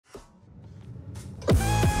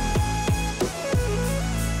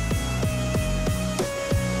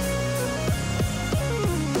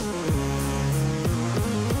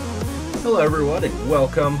Hello, everyone, and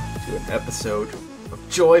welcome to an episode of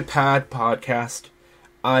Joypad Podcast.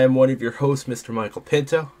 I am one of your hosts, Mr. Michael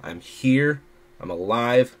Pinto. I'm here, I'm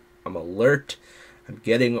alive, I'm alert, I'm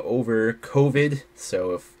getting over COVID,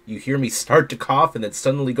 so if you hear me start to cough and then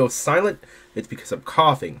suddenly go silent, it's because I'm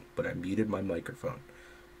coughing, but I muted my microphone.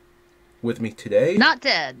 With me today... Not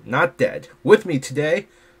dead. Not dead. With me today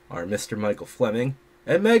are Mr. Michael Flailing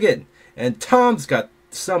and Megan. And Tom's got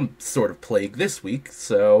some sort of plague this week,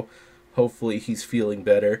 so hopefully he's feeling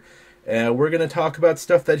better. And we're going to talk about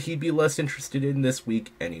stuff that he'd be less interested in this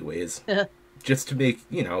week anyways. Just to make,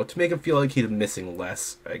 to make him feel like he's missing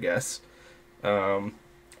less, I guess. I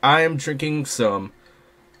am drinking some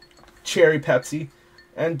cherry Pepsi.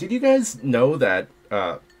 And did you guys know that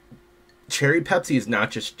cherry Pepsi is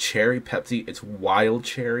not just cherry Pepsi, it's wild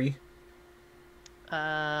cherry?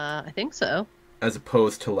 I think so. As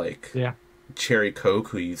opposed to, yeah, cherry Coke,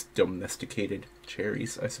 who use domesticated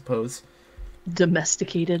cherries, I suppose.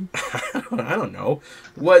 Domesticated? I don't know.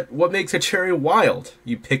 What makes a cherry wild?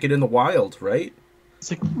 You pick it in the wild, right? it's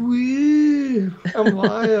like, woo, I'm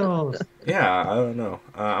wild. Yeah, I don't know.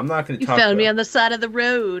 I'm not going to talk You found about... me on the side of the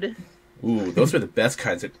road. Ooh, those are the best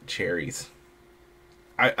kinds of cherries.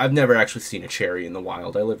 I've never actually seen a cherry in the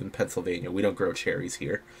wild. I live in Pennsylvania. We don't grow cherries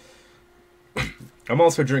here. I'm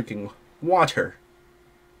also drinking water.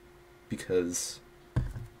 Because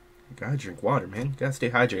you gotta drink water, man. You gotta stay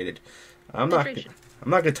hydrated. I'm not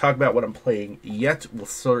going to talk about what I'm playing yet. We'll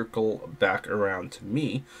circle back around to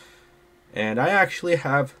me. And I actually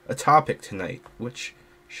have a topic tonight, which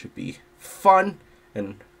should be fun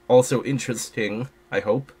and also interesting, I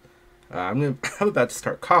hope. I'm about to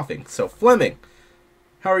start coughing. So, Flemming,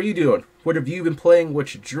 how are you doing? What have you been playing?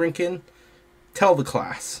 What you drinking? Tell the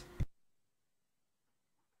class.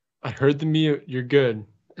 I heard the mute. You're good.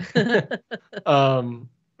 I'm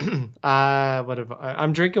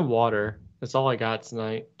drinking water. That's all I got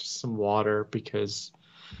tonight. Just some water because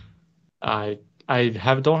I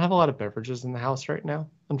don't have a lot of beverages in the house right now,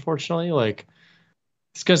 unfortunately.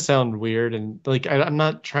 It's gonna sound weird, and I'm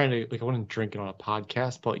not trying to I wasn't drinking on a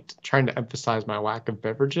podcast, but trying to emphasize my lack of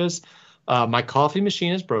beverages. My coffee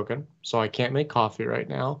machine is broken, so I can't make coffee right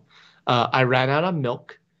now. I ran out of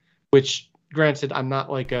milk, which, granted, I'm not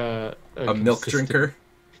a milk drinker.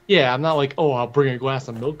 Yeah, I'm not I'll bring a glass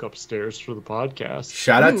of milk upstairs for the podcast.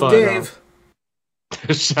 Shout out to Dave.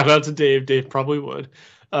 Shout out to Dave. Dave probably would.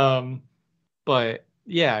 But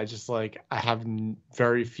yeah, just I have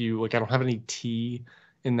very few. I don't have any tea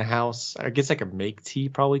in the house. I guess I could make tea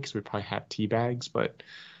probably because we probably have tea bags, but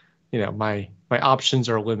my options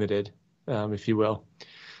are limited, if you will.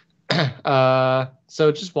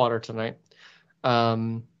 So just water tonight.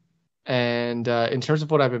 And in terms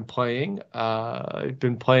of what I've been playing, I've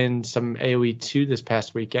been playing some AoE 2 this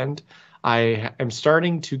past weekend. I am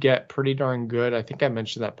starting to get pretty darn good. I think I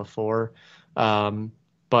mentioned that before.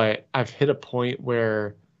 But I've hit a point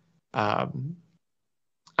where I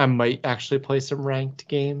might actually play some ranked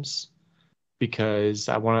games because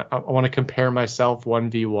I want to compare myself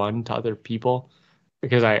 1v1 to other people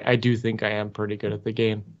because I do think I am pretty good at the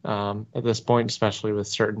game at this point, especially with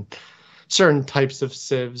certain types of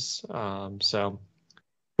civs. So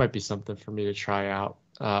might be something for me to try out.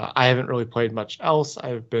 I haven't really played much else.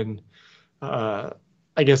 I've been, I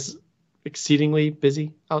guess, exceedingly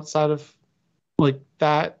busy outside of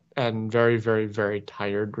that and very, very, very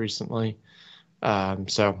tired recently.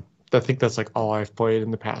 So I think that's all I've played in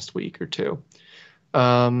the past week or two.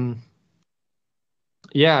 Yeah,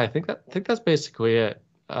 I think that's basically it.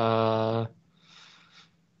 Going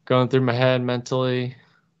through my head mentally,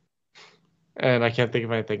 and I can't think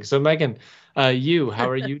of anything. So Megan, how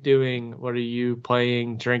are you doing? What are you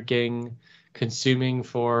playing, drinking, consuming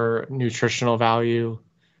for nutritional value?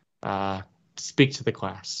 Speak to the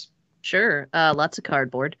class. Sure. Lots of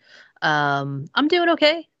cardboard. I'm doing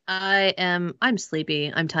okay. I'm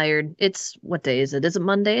sleepy. I'm tired. What day is it? Is it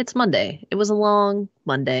Monday? It's Monday. It was a long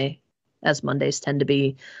Monday, as Mondays tend to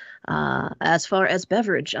be. As far as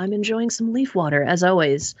beverage, I'm enjoying some leaf water, as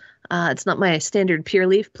always. It's not my standard Pure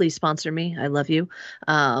Leaf. Please sponsor me. I love you.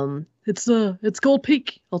 It's Gold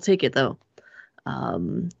Peak. I'll take it, though.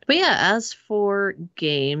 But yeah, as for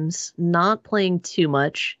games, not playing too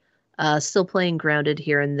much. Still playing Grounded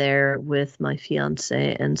here and there with my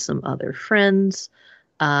fiance and some other friends.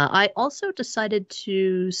 I also decided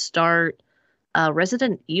to start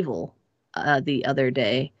Resident Evil the other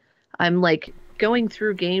day. I'm going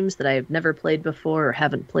through games that I've never played before or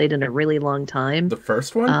haven't played in a really long time. The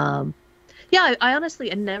first one? Yeah, I honestly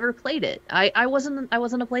never played it. I wasn't a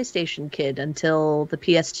PlayStation kid until the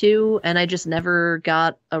PS2, and I just never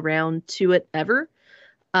got around to it ever.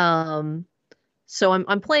 So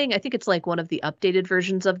I'm playing. I think it's like one of the updated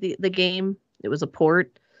versions of the game. It was a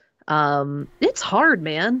port. It's hard,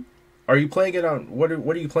 man. Are you playing it on what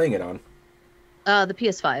are you playing it on? The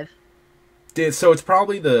PS5. So it's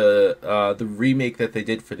probably the remake that they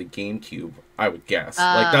did for the GameCube, I would guess.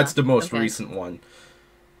 Like that's the most Okay. recent one.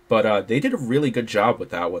 But they did a really good job with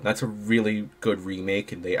that one. That's a really good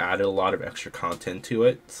remake, and they added a lot of extra content to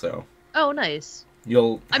it. So Oh, nice.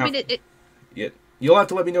 you'll I have mean, you'll have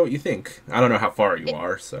to let me know what you think. I don't know how far you it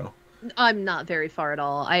are, so I'm not very far at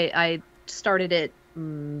all. I started it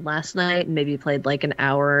last night and maybe played like an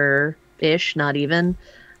hour ish, not even.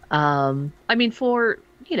 I mean, for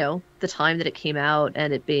the time that it came out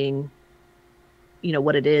and it being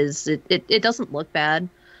what it is, it doesn't look bad.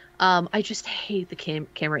 I just hate the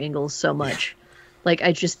camera angles so much. Like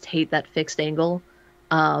I just hate that fixed angle.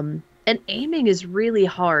 And aiming is really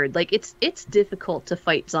hard. Like it's difficult to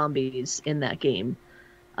fight zombies in that game.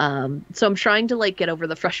 So I'm trying to like get over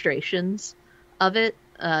the frustrations of it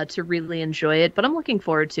to really enjoy it. But I'm looking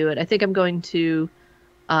forward to it. I think I'm going to.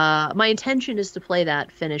 My intention is to play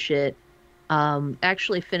that, finish it,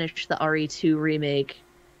 actually finish the RE2 remake,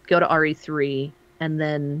 go to RE3, and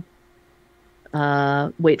then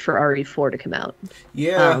wait for RE4 to come out.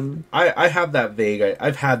 yeah. Um, I have that vague.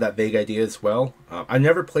 I've had that vague idea as well. I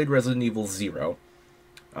never played Resident Evil Zero,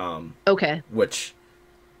 okay, which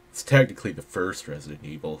is technically the first Resident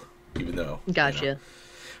Evil, even though gotcha.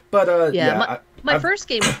 But Yeah, yeah, my I've, first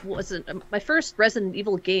game wasn't my first Resident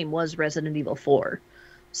Evil game was Resident Evil 4,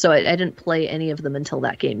 so I didn't play any of them until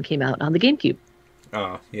that game came out on the GameCube.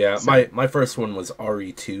 yeah. So, My first one was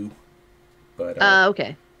RE2, but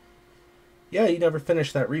okay. yeah, you never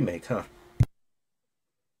finished that remake, huh?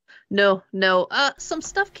 No, no. Some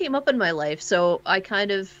stuff came up in my life, so I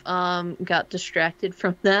kind of got distracted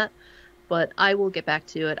from that, but I will get back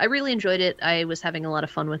to it. I really enjoyed it. I was having a lot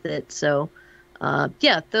of fun with it, so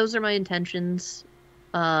yeah, those are my intentions.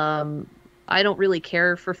 I don't really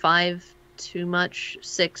care for 5 too much.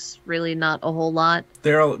 6 really not a whole lot.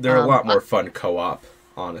 They're a lot I, more fun co-op,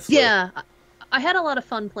 honestly. yeah, I had a lot of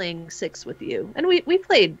fun playing 6 with you, and we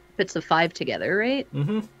played bits of 5 together, right?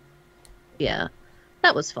 Mm-hmm. Yeah,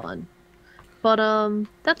 that was fun. But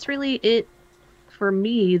that's really it for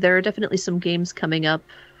me. There are definitely some games coming out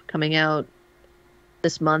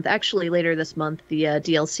this month. Actually, later this month, the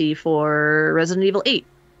DLC for Resident Evil 8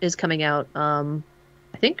 is coming out.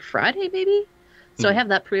 I think Friday, maybe. So I Hmm. have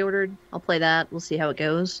that pre-ordered. I'll play that. We'll see how it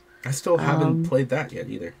goes. I still haven't Um, played that yet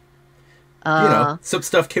either. uh, Some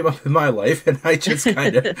stuff came up in my life, and I just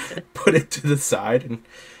kind of put it to the side and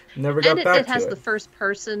never and got back it has to the it.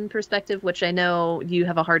 first-person perspective, which I know you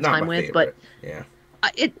have a hard Not time my with, but favorite.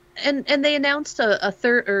 Yeah. it and they announced a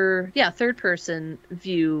third person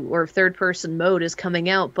view or third person mode is coming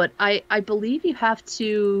out, but I believe you have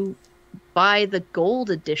to buy the gold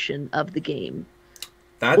edition of the game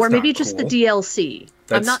That's or maybe not just the cool. DLC. I'm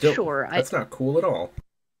That's not still sure. that's not cool at all.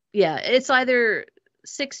 Yeah, it's either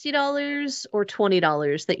 $60 or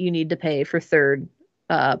 $20 that you need to pay for third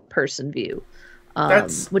person view,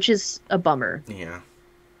 That's which is a bummer. yeah.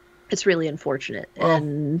 It's really unfortunate. Well,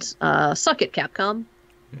 And suck it, Capcom.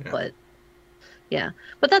 yeah. But yeah,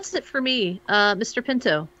 but that's it for me, Mr.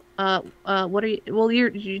 Pinto. What are you? Well,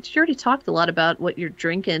 you already talked a lot about what you're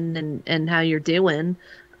drinking and how you're doing.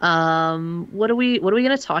 What are we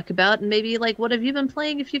gonna talk about? And maybe like what have you been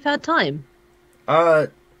playing if you've had time? Uh,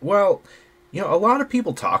 well, a lot of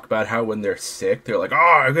people talk about how when they're sick, they're like,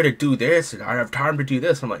 "Oh, I gotta do this, and I have time to do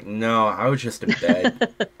this." I'm like, "No, I was just in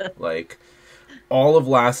bed." Like all of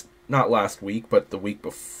not last week, but the week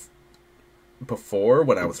before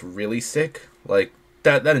when I was really sick, like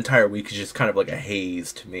that entire week is just kind of like a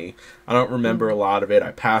haze to me. I don't remember a Mm. lot of it.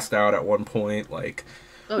 I passed out at one point. Like,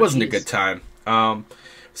 it Oh, wasn't a good geez. time.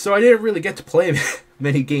 So I didn't really get to play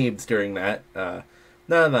many games during that. Now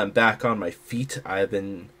that I'm back on my feet, I've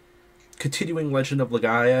been continuing Legend of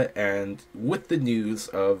Legaia, and with the news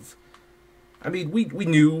of, I mean, we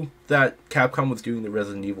knew that Capcom was doing the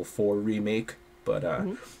Resident Evil 4 remake, but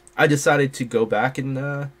Mhm. I decided to go back and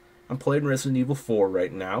I'm playing Resident Evil 4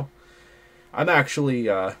 right now. I'm actually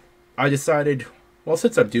I decided, well,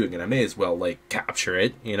 since I'm doing it, I may as well like capture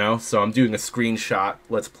it, So I'm doing a screenshot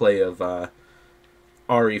let's play of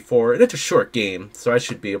RE4, and it's a short game, so I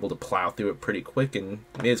should be able to plow through it pretty quick, and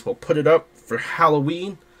may as well put it up for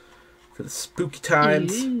Halloween, for the spooky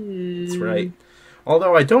times. That's right. Ooh.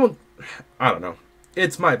 Although I don't know.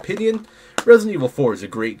 It's my opinion. Resident Evil 4 is a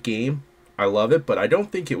great game. I love it, but I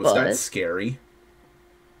don't think it was that But scary.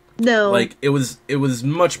 no Like it was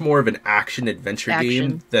much more of an action adventure game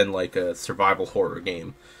action. than like a survival horror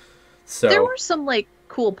game. There So were some like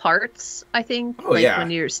cool parts, I think, Oh, like yeah.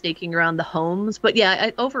 when you're snaking around the homes. But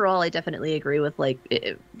yeah, overall, I definitely agree with like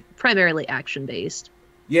primarily action based.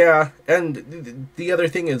 Yeah, and the other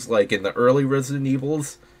thing is, like, in the early Resident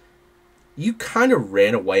Evils, you kind of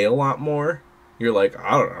ran away a lot more. You're like,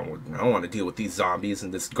 I don't want to deal with these zombies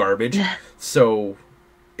and this garbage. So,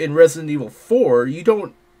 in Resident Evil 4, you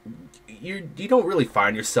don't really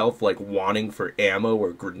find yourself, like, wanting for ammo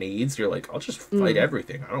or grenades. You're like, I'll just fight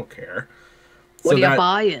everything. I don't care. What are you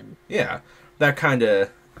buying? Yeah, that kind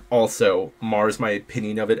of also mars my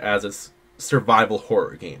opinion of it as a survival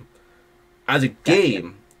horror game. As a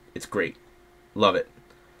game, it's great. Love it.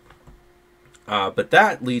 But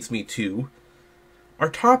that leads me to our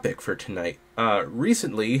topic for tonight.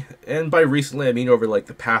 Recently, and by recently I mean over like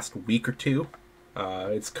the past week or two,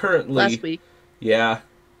 it's currently... Last week. Yeah.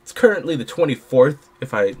 It's currently the 24th,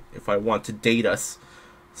 if I want to date us,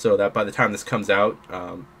 so that by the time this comes out...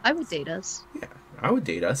 I would date us. Yeah, I would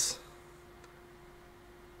date us.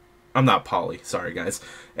 I'm not poly, sorry guys.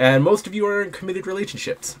 And most of you are in committed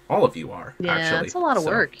relationships. All of you are, yeah, actually. It's a lot of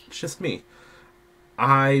work. It's just me.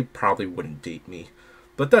 I probably wouldn't date me,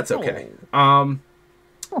 but that's okay. Oh.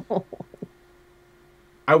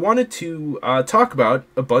 I wanted to talk about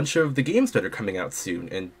a bunch of the games that are coming out soon,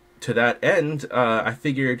 and to that end, I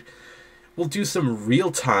figured we'll do some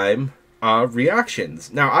real-time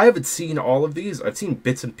reactions. Now, I haven't seen all of these. I've seen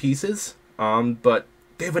bits and pieces, but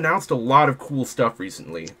they've announced a lot of cool stuff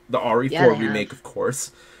recently. The RE4 remake, of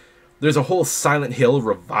course. There's a whole Silent Hill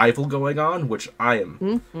revival going on, which I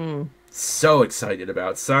am so excited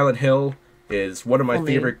about. Silent Hill is one of my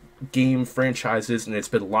favorite game franchises, and it's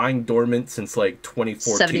been lying dormant since, like,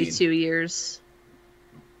 2014. 72 years.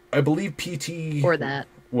 I believe PT... Or that.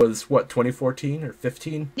 Was, what, 2014 or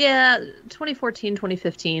 15? Yeah, 2014,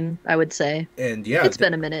 2015, I would say. And, yeah... It's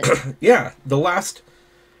been a minute. Yeah, the last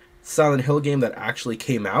Silent Hill game that actually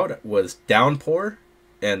came out was Downpour,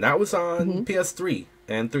 and that was on PS3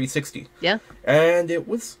 and 360. Yeah. And it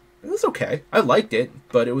was okay. I liked it,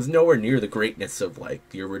 but it was nowhere near the greatness of, like,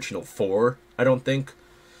 the original 4, I don't think.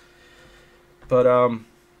 But,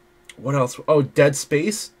 what else? Oh, Dead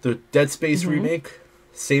Space. The Dead Space remake.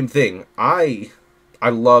 Same thing. I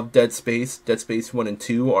love Dead Space. Dead Space 1 and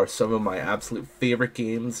 2 are some of my absolute favorite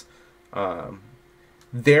games.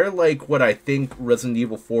 They're like what I think Resident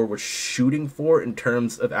Evil 4 was shooting for in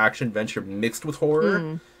terms of action-adventure mixed with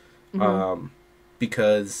horror.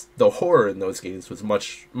 Because the horror in those games was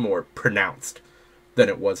much more pronounced than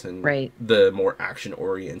it was in the more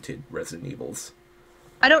action-oriented Resident Evils.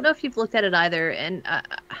 I don't know if you've looked at it either, and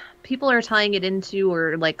people are tying it into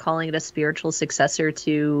or like calling it a spiritual successor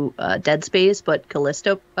to Dead Space, but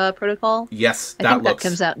Callisto Protocol. Yes, I think that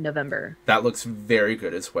comes out in November. That looks very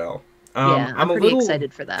good as well. Yeah, I'm pretty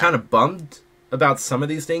excited for that. Kind of bummed about some of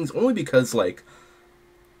these things, only because like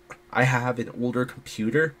I have an older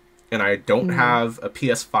computer and I don't have a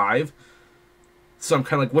PS5, so I'm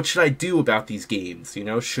kind of like, what should I do about these games? You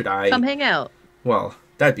know, should I come hang out? Well,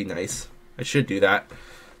 that'd be nice. I should do that.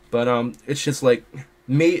 But it's just like,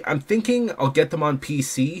 I'm thinking I'll get them on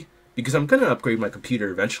PC because I'm going to upgrade my computer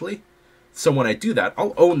eventually. So when I do that,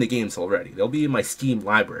 I'll own the games already. They'll be in my Steam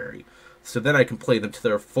library. So then I can play them to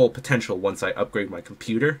their full potential once I upgrade my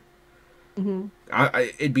computer.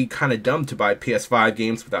 It'd be kind of dumb to buy PS5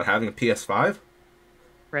 games without having a PS5.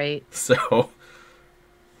 Right. So,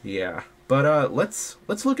 yeah. But let's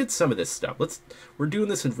look at some of this stuff. We're doing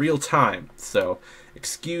this in real time, so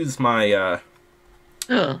excuse my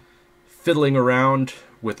fiddling around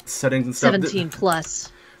with settings and stuff. 17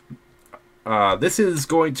 plus. This is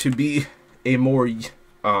going to be a more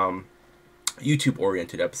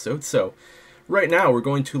YouTube-oriented episode. So right now we're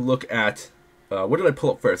going to look at what did I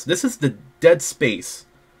pull up first? This is the Dead Space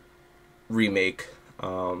remake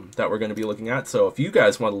that we're going to be looking at. So if you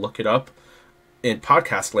guys want to look it up in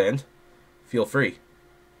podcast land, feel free.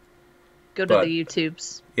 Go to the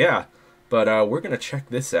YouTubes. Yeah, but we're going to check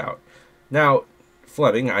this out. Now,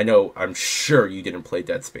 Fleming, I'm sure you didn't play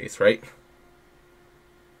Dead Space, right?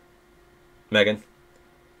 Megan?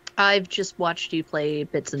 I've just watched you play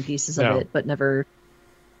bits and pieces of it, but never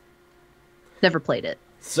played it.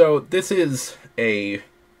 So this is I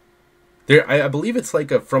believe it's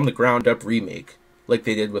like a from the ground up remake, like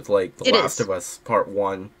they did with like The Last of Us Part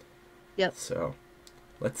 1. Yep. So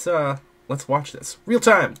let's watch this. Real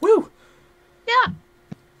time. Woo! Yeah.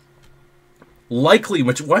 Likely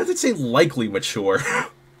mature. Why does it say likely mature?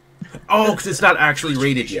 Oh, because it's not actually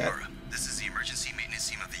rated yet. This is the emergency maintenance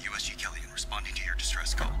team of the USG Kellyan responding to your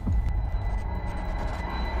distress call.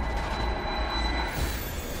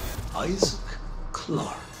 Isaac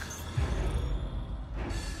Clarke.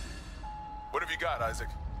 What have you got, Isaac?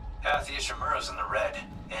 Half the Ishimura's in the red.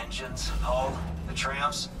 Engines, hull, the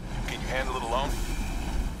trams. Can you handle it alone?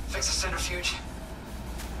 Fix the centrifuge.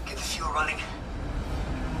 Get the fuel running.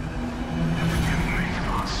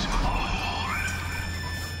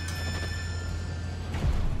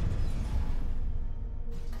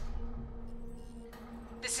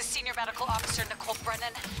 This is Senior Medical Officer Nicole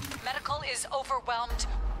Brennan. Medical is overwhelmed.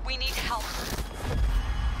 We need help.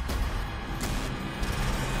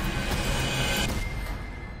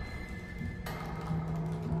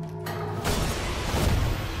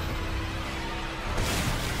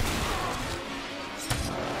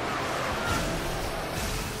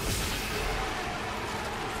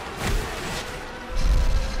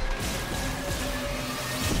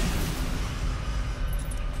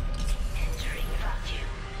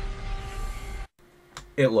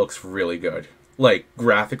 It looks really good. Like,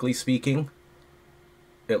 graphically speaking,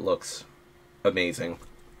 it looks amazing.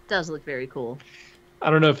 Does look very cool. I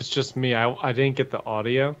don't know if it's just me. I didn't get the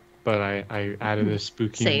audio, but I added the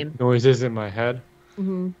spooky Same. noises in my head.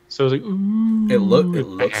 Mm-hmm. So I was like, ooh. It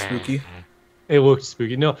looks spooky. It looked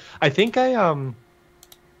spooky. No, I think didn't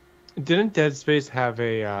Dead Space have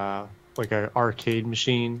a like an arcade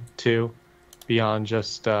machine too, beyond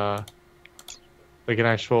just like an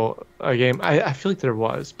actual game? I feel like there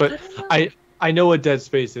was, but I know what Dead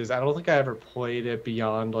Space is. I don't think I ever played it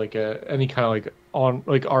beyond like any kind of like on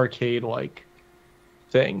like arcade like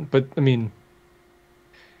thing. But I mean,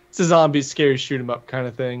 it's a zombie scary shoot 'em up kind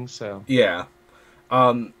of thing. So Yeah.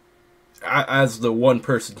 As the one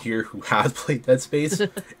person here who has played Dead Space,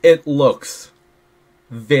 it looks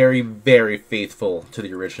very, very faithful to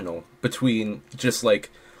the original. Between just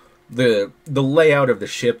like the layout of the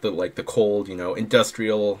ship, the cold,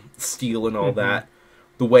 industrial steel and all that,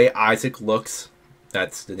 the way Isaac looks,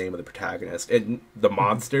 that's the name of the protagonist, and the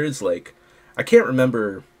monsters, like, I can't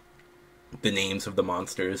remember the names of the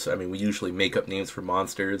monsters. I mean, we usually make up names for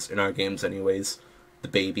monsters in our games anyways. The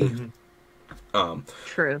baby.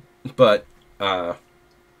 True. But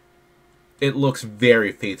it looks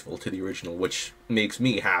very faithful to the original, which makes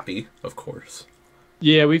me happy, of course.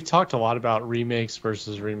 yeah, we've talked a lot about remakes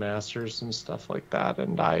versus remasters and stuff like that,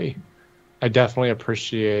 and I definitely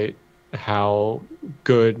appreciate how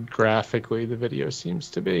good graphically the video seems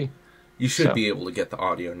to be. You should So. be able to get the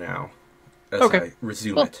audio now as Okay. I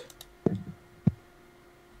resume Cool. it.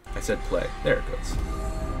 I said play. There it goes.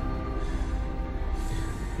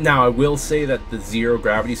 Now, I will say that the zero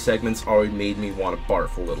gravity segments already made me want to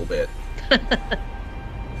barf a little bit.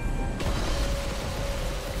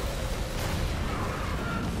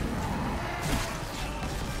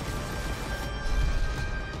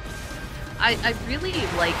 I really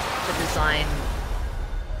like the design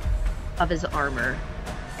of his armor.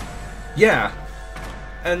 Yeah.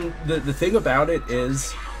 And the thing about it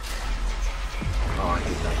is... Oh, I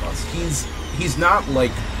hate that boss. He's not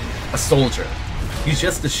like a soldier. He's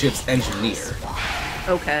just the ship's engineer.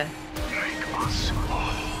 Okay.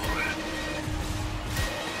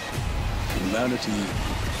 Humanity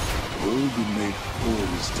will be made whole,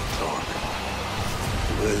 Mr. Clark.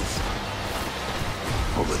 With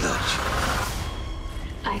or without you.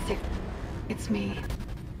 Isaac, it's me.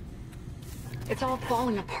 It's all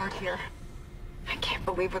falling apart here. I can't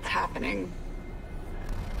believe what's happening.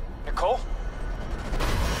 Nicole?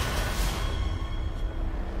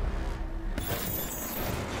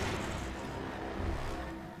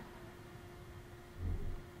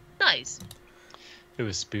 Nice. It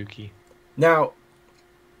was spooky. Now,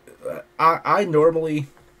 I normally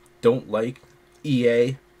don't like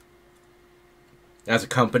EA as a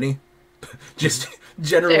company, just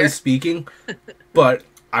generally Fair. speaking, but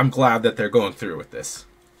I'm glad that they're going through with this.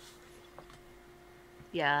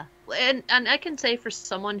 Yeah. And I can say for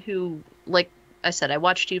someone who, like I said, I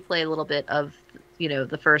watched you play a little bit of,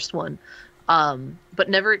 the first one, but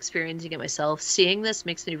never experiencing it myself. Seeing this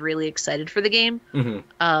makes me really excited for the game.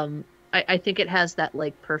 Mm-hmm. I think it has that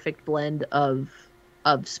like perfect blend of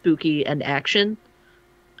spooky and action.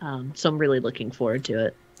 So I'm really looking forward to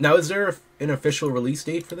it. Now, is there an official release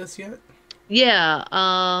date for this yet? Yeah.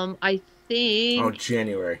 I think. Oh,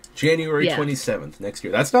 January Yeah. 27th next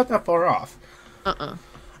year. That's not that far off.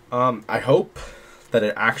 I hope that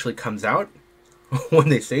it actually comes out when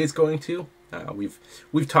they say it's going to.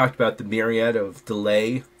 We've talked about the myriad of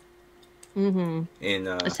delay in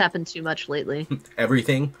It's happened too much lately.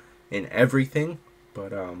 everything,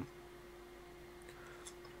 but I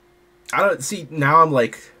don't see. Now I'm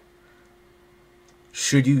like,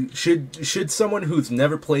 should someone who's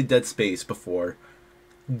never played Dead Space before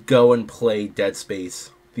go and play Dead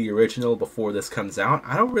Space the original before this comes out?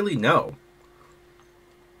 I don't really know.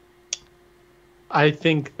 I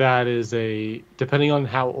think that is depending on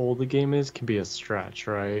how old the game is, can be a stretch,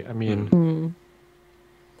 right? I mean,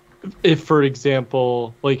 if, for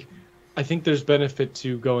example, like, I think there's benefit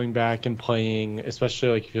to going back and playing, especially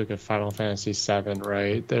like if you look at Final Fantasy VII,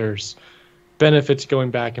 right? There's benefit to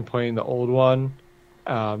going back and playing the old one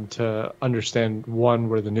to understand, one,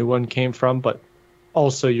 where the new one came from, but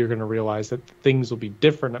also you're going to realize that things will be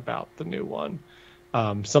different about the new one.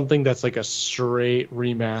 Something that's like a straight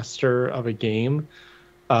remaster of a game,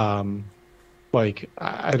 like,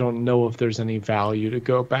 I don't know if there's any value to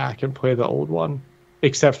go back and play the old one,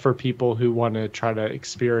 except for people who want to try to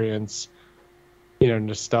experience,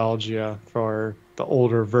 nostalgia for the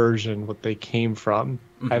older version, what they came from.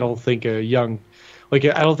 I don't think I don't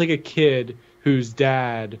think a kid whose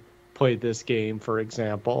dad played this game, for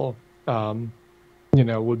example,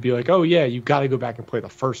 would be like, oh yeah, you've got to go back and play the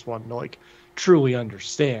first one to like truly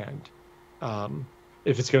understand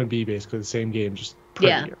if it's going to be basically the same game, just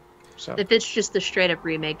prettier. Yeah. So if it's just the straight up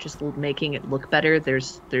remake, just making it look better,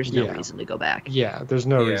 there's no reason to go back. Yeah, there's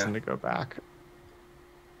no reason to go back.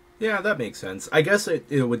 Yeah, that makes sense. I guess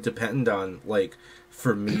it would depend on, like,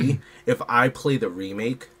 for me, if I play the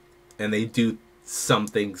remake and they do some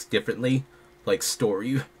things differently, like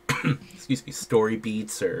story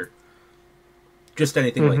beats or just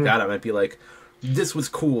anything like that, I might be like, this was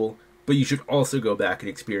cool, but you should also go back and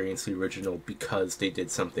experience the original because they did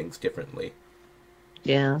some things differently.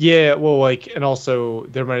 Yeah. Yeah, well, like, and also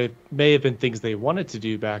there may have been things they wanted to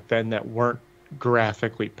do back then that weren't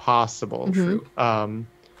graphically possible. True.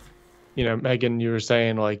 Megan, you were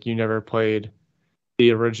saying, like, you never played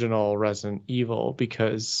the original Resident Evil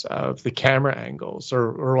because of the camera angles,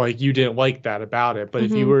 or like you didn't like that about it. But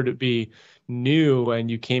if you were to be new and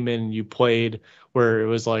you came in and you played where it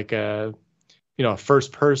was like a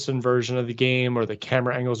first person version of the game, or the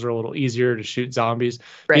camera angles are a little easier to shoot zombies,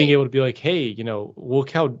 being able to be like, hey,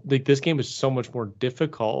 look how, like, this game is so much more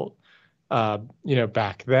difficult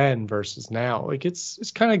back then versus now. Like,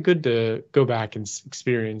 it's kind of good to go back and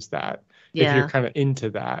experience that if you're kind of into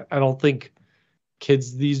that. I don't think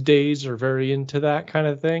kids these days are very into that kind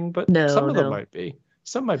of thing, but some of them might be.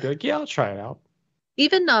 Some might be like, yeah, I'll try it out.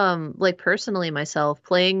 Even like personally myself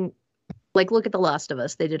playing, like, look at The Last of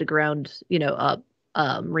Us. They did a ground up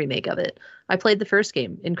remake of it. I played the first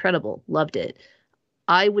game, incredible, loved it.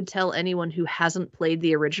 I would tell anyone who hasn't played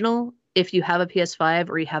the original, if you have a PS5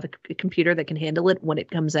 or you have a computer that can handle it when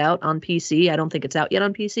it comes out on PC, I don't think it's out yet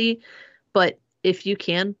on PC, but if you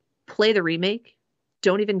can, play the remake.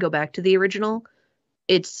 Don't even go back to the original.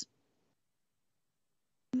 It's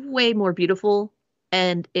way more beautiful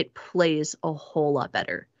and it plays a whole lot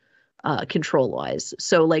better control wise.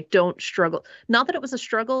 So, like, don't struggle. Not that it was a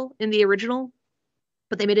struggle in the original,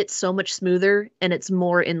 but they made it so much smoother and it's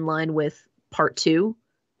more in line with part 2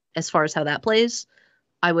 as far as how that plays.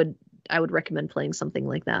 I would recommend playing something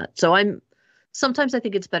like that. So sometimes I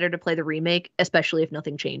think it's better to play the remake, especially if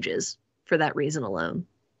nothing changes, for that reason alone.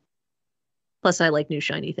 Plus, I like new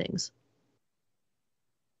shiny things.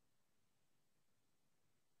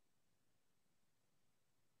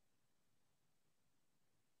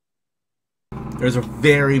 There's a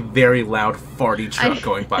very, very loud farty truck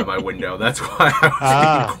going by my window. That's why I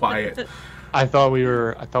was being quiet. I thought we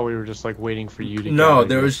were just like waiting for you to. No,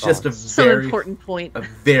 there was just a very important point. A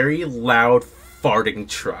very loud farting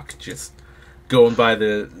truck just going by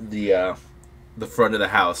the front of the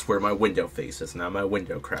house where my window faces. Now my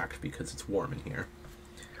window cracked because it's warm in here.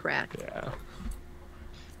 Crack. Yeah.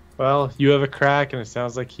 Well, you have a crack, and it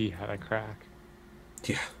sounds like he had a crack.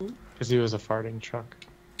 Yeah. Because he was a farting truck.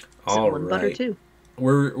 All right. Butter too.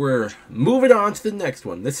 We're moving on to the next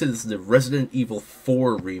one. This is the Resident Evil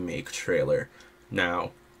 4 remake trailer.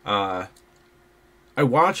 Now, I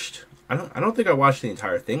don't think I watched the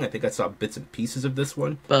entire thing. I think I saw bits and pieces of this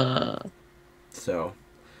one. So,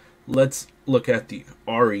 let's look at the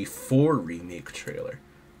RE4 remake trailer.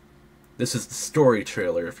 This is the story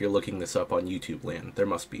trailer if you're looking this up on YouTube land. There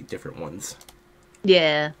must be different ones.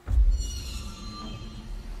 Yeah.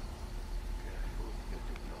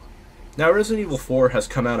 Now, Resident Evil 4 has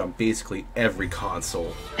come out on basically every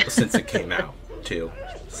console since it came out, too.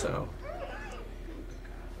 So.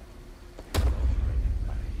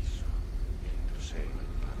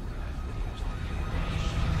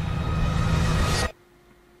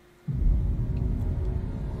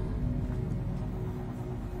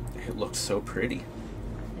 It looks so pretty.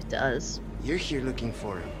 It does. You're here looking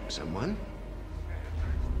for someone?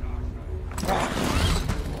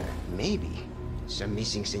 Maybe. Some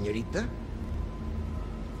missing señorita?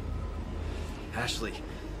 Ashley,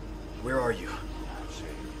 where are you?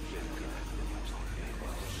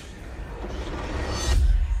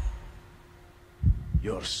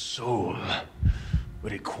 Your soul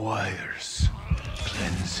requires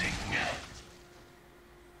cleansing.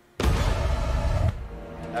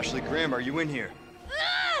 Ashley Graham, are you in here?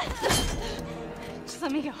 Just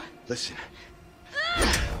let me go. Listen.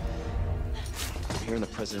 I'm hearing the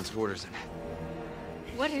president's orders and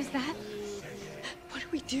What is that? What do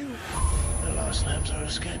we do? The lost lambs are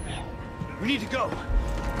escaping. we need to go.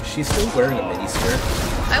 Is she still wearing a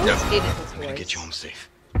miniskirt? I always hated his I'm gonna voice. get you home safe.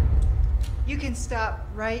 You can stop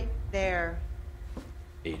right there.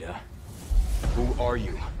 Ada, who are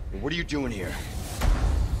you? And what are you doing here?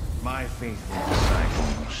 My faithful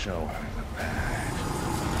disciple will show her the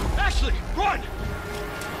path. Ashley, run!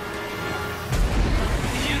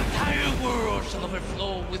 The entire world shall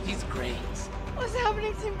overflow with his grace. What's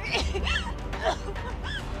happening to me?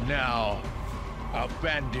 Now,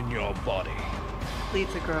 abandon your body.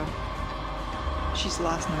 Leave the girl. She's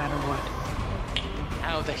lost no matter what.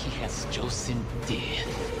 Now that he has chosen death.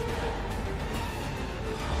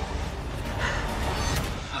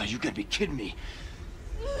 Oh, you gotta be kidding me.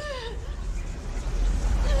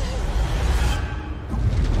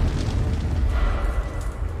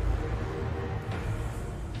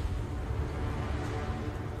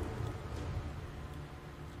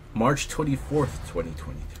 March 24th,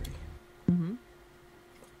 2023.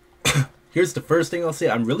 Here's the first thing I'll say.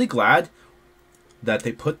 I'm really glad that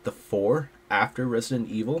they put the 4 after Resident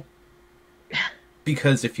Evil.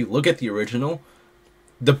 Because if you look at the original,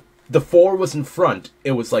 the 4 was in front.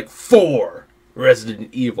 It was like 4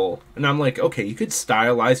 Resident Evil. And I'm like, okay, you could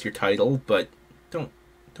stylize your title, but don't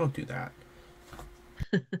do that.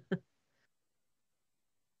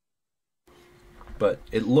 But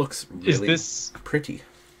it looks really pretty.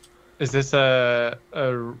 Is this a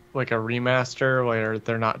like a remaster where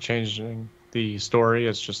they're not changing the story?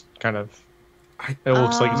 It's just kind of. It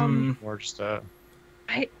looks like it's more just a.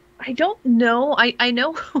 I don't know. I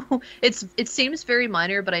know it seems very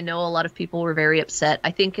minor, but I know a lot of people were very upset. I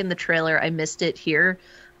think in the trailer I missed it here,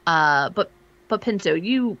 but Pinto,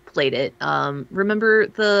 you played it. Remember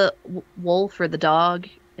the wolf or the dog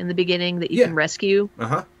in the beginning that you can rescue?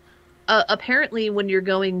 Apparently, when you're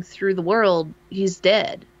going through the world, he's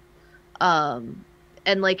dead. And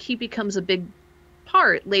like he becomes a big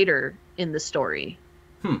part later in the story.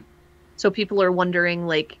 So people are wondering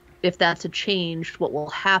like if that's a change, what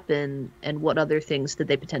will happen and what other things did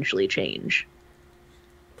they potentially change?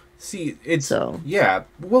 See, it's yeah,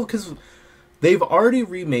 well, because they've already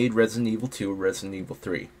remade Resident Evil 2 and Resident Evil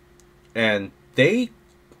 3. And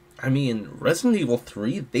Resident Evil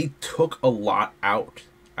 3, they took a lot out,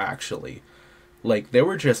 actually. Like, there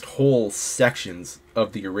were just whole sections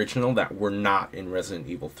of the original that were not in Resident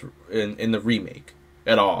Evil 3, in the remake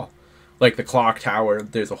at all. Like the clock tower,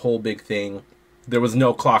 there's a whole big thing. There was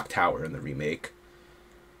no clock tower in the remake.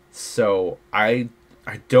 So, I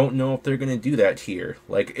don't know if they're going to do that here.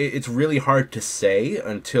 Like, it's really hard to say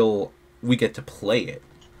until we get to play it,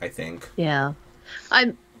 I think. Yeah.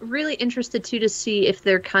 I'm really interested, too, to see if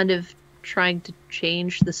they're kind of trying to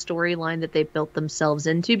change the storyline that they built themselves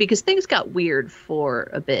into, because things got weird for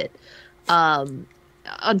a bit.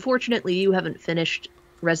 Unfortunately, you haven't finished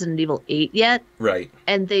Resident Evil 8 yet. Right.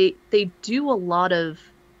 And they do a lot of...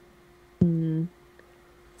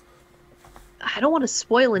 I don't want to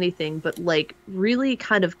spoil anything, but like really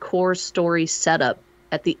kind of core story setup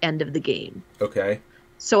at the end of the game. Okay.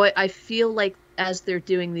 So I feel like as they're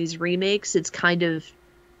doing these remakes, it's kind of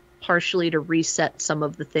partially to reset some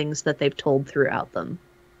of the things that they've told throughout them.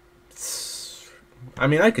 I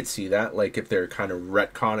mean, I could see that, like if they're kind of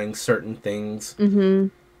retconning certain things.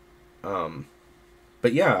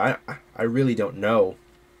 But yeah, I really don't know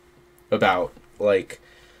about like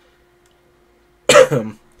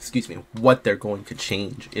excuse me, what they're going to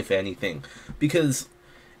change, if anything. Because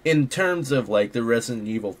in terms of like the Resident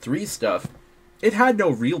Evil 3 stuff, it had no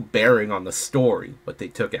real bearing on the story, what they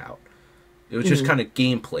took out. It was just kind of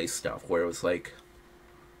gameplay stuff where it was like,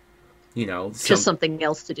 you know... just something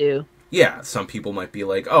else to do. Yeah, some people might be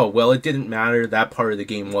like, oh, well, it didn't matter, that part of the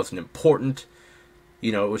game wasn't important.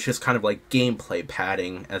 You know, it was just kind of like gameplay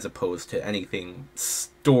padding as opposed to anything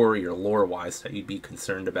story or lore-wise that you'd be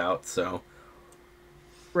concerned about, so...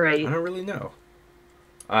 Right. I don't really know.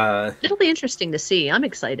 It'll be interesting to see. I'm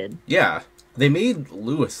excited. Yeah. They made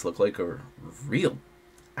Lewis look like a real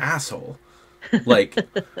asshole. Like,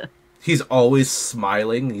 he's always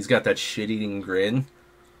smiling. He's got that shit-eating grin.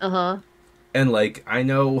 Uh-huh. And, like, I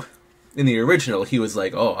know in the original he was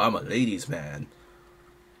like, oh, I'm a ladies' man.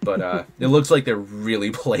 But it looks like they're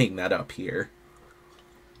really playing that up here.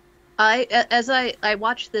 I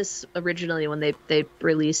watched this originally when they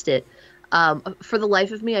released it. For the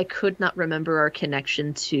life of me, I could not remember our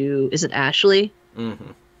connection to... Is it Ashley?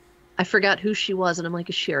 Mm-hmm. I forgot who she was, and I'm like,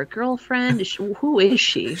 is she our girlfriend? Who is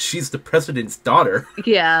she? She's the president's daughter.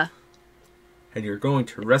 Yeah. And you're going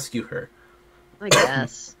to rescue her. I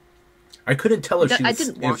guess. I couldn't tell if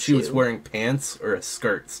she was to. wearing pants or a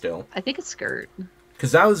skirt still. I think a skirt.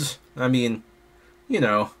 Because that was, I mean, you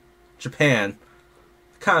know, Japan,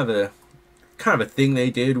 kind of a thing they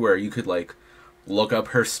did where you could like look up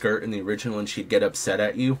her skirt in the original and she'd get upset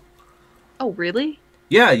at you. Oh, really?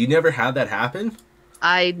 Yeah, you never had that happen?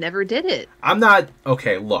 I never did it. I'm not...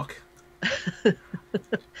 Okay, look.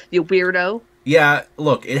 You weirdo. Yeah,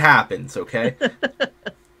 look, it happens, okay?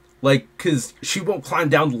 Like, because she won't climb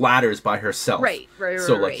down ladders by herself. Right.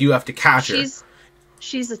 So, like, you have to catch her.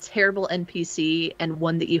 She's a terrible NPC and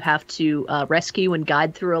one that you have to rescue and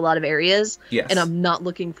guide through a lot of areas. Yes. And I'm not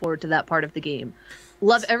looking forward to that part of the game.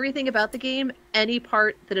 Love everything about the game. Any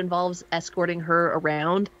part that involves escorting her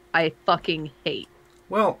around, I fucking hate.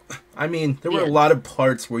 Well, I mean, there were a lot of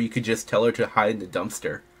parts where you could just tell her to hide in the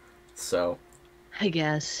dumpster. So... I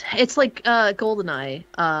guess. It's like GoldenEye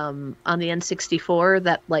on the N64,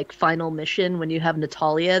 that like final mission when you have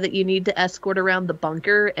Natalia that you need to escort around the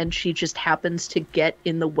bunker, and she just happens to get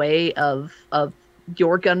in the way of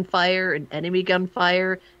your gunfire and enemy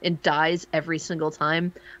gunfire and dies every single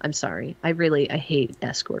time. I'm sorry. I hate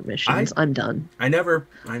escort missions. I'm done.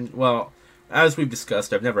 Well, as we've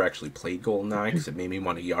discussed, I've never actually played GoldenEye because it made me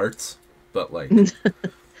want to yarts. But like,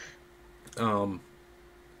 I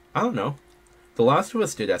don't know. The Last of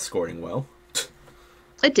Us did escorting well.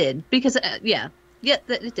 It did, because, it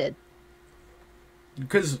did.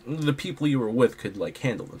 Because the people you were with could, like,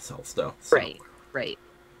 handle themselves, though. So. Right.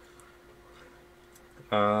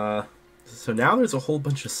 So now there's a whole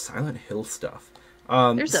bunch of Silent Hill stuff.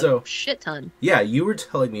 There's a shit ton. Yeah, you were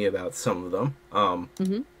telling me about some of them.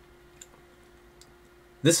 Mm-hmm.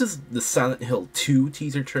 This is the Silent Hill 2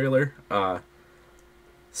 teaser trailer.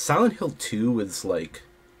 Silent Hill 2 is, like...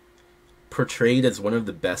 portrayed as one of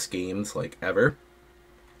the best games like ever,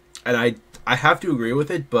 and I have to agree with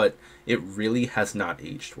it, but it really has not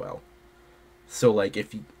aged well. So like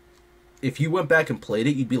if you went back and played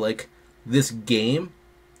it, you'd be like, this game,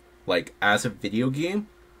 like as a video game,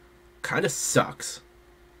 kind of sucks,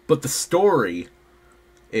 but the story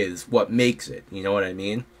is what makes it, you know what I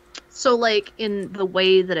mean? So like in the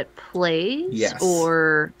way that it plays? Yes.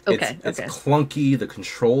 Or it's clunky, the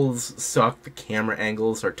controls suck, the camera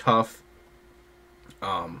angles are tough.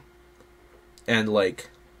 And like,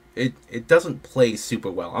 it doesn't play super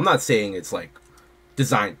well. I'm not saying it's like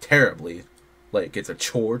designed terribly, like it's a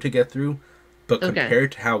chore to get through, but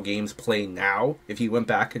compared to how games play now, if you went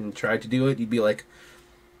back and tried to do it,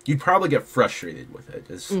 you'd probably get frustrated with it,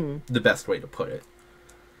 is the best way to put it.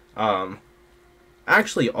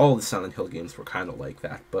 Actually, all the Silent Hill games were kind of like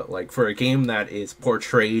that, but like for a game that is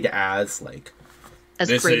portrayed as like... as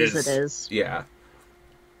great as it is. Yeah.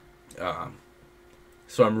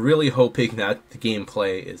 So I'm really hoping that the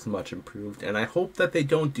gameplay is much improved, and I hope that they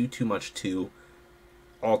don't do too much to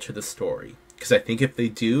alter the story, because I think if they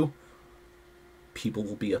do, people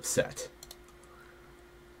will be upset.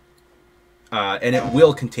 And it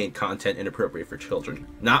will contain content inappropriate for children.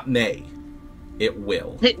 Not may. It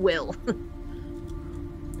will. It will.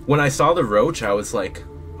 When I saw the roach, I was like,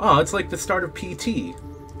 oh, it's like the start of PT.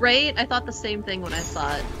 Right? I thought the same thing when I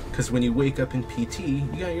saw it. Because when you wake up in PT,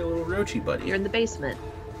 you got your little roachy buddy. You're in the basement.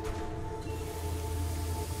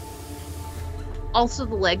 Also,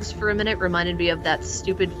 the legs for a minute reminded me of that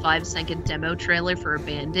stupid 5-second demo trailer for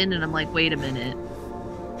Abandon, and I'm like, wait a minute.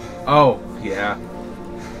 Oh, yeah.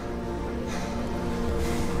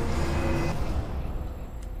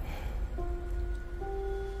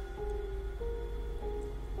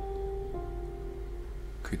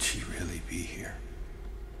 Could she really be here,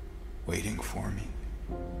 waiting for me?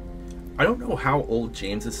 I don't know how old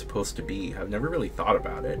James is supposed to be. I've never really thought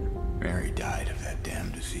about it. Mary died of that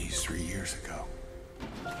damn disease 3 years ago.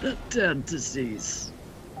 That damn disease.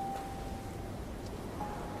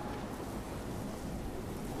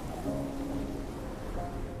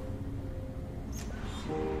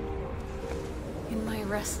 In my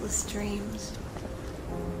restless dreams,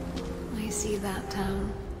 I see that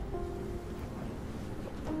town.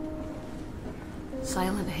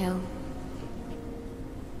 Silent Hill.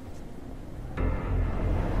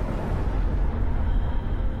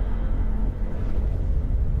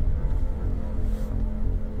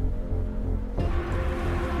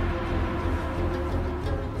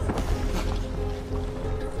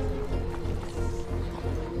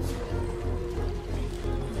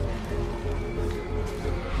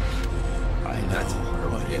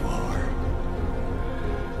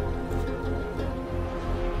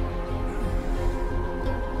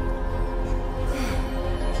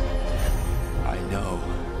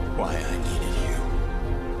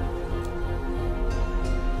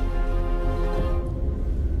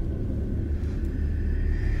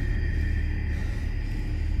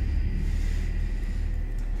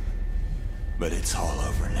 But it's all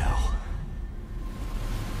over now.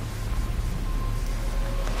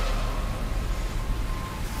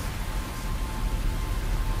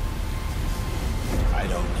 I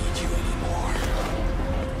don't need you anymore.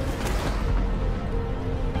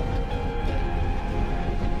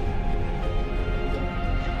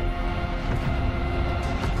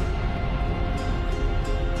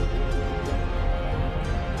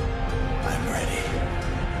 I'm ready.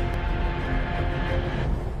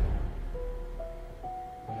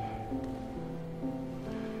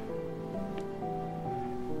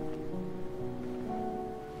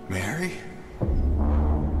 Mary?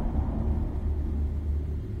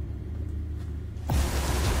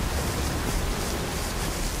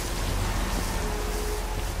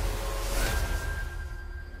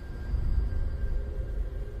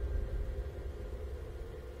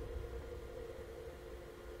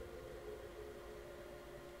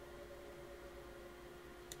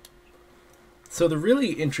 So the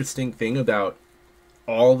really interesting thing about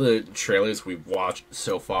all the trailers we've watched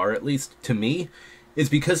so far, at least to me, is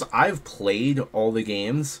because I've played all the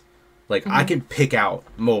games, like, I can pick out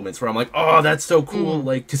moments where I'm like, oh, that's so cool,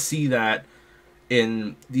 like, to see that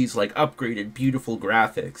in these, like, upgraded, beautiful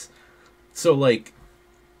graphics. So, like,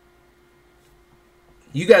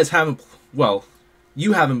 you guys haven't, well,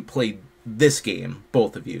 you haven't played this game,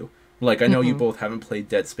 both of you. Like, I know you both haven't played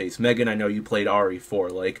Dead Space. Megan, I know you played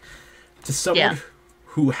RE4. Like, to someone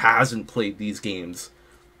who hasn't played these games,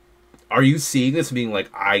 are you seeing this and being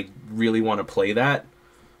like, I really want to play that?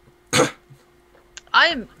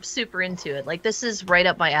 I'm super into it. Like, this is right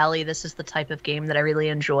up my alley. This is the type of game that I really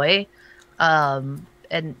enjoy. And,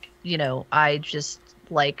 you know, I just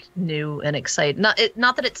like new and exciting. Not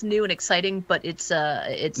that it's new and exciting, but it's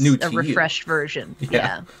a refreshed version.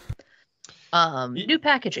 Yeah. New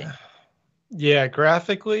packaging. Yeah,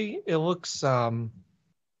 graphically, it looks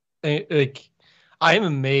like, I am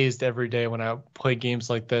amazed every day when I play games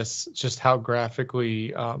like this, just how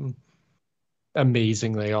graphically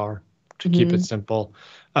amazing they are, to keep it simple.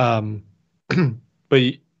 But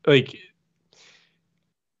like,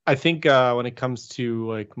 I think when it comes to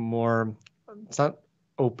like more, it's not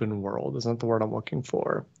open world, it's not the word I'm looking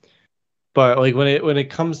for, but like when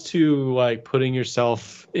it comes to like putting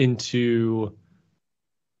yourself into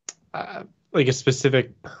like a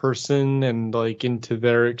specific person and like into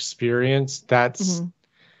their experience, that's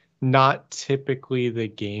not typically the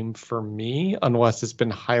game for me unless it's been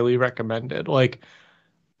highly recommended. Like,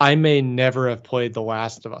 I may never have played The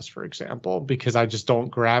Last of Us, for example, because I just don't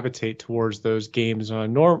gravitate towards those games on a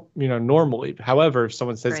normally. However, if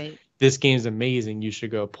someone says this game's amazing, you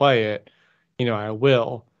should go play it, you know, I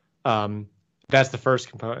will. That's the first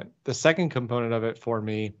component. The second component of it for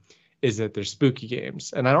me is that they're spooky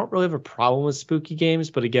games, and I don't really have a problem with spooky games,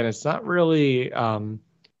 but again, it's not really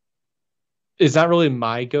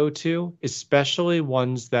my go-to, especially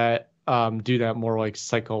ones that do that more like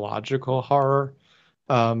psychological horror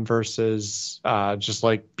versus just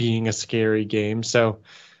like being a scary game. So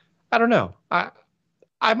I don't know.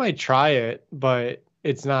 I might try it, but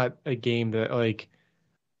it's not a game that like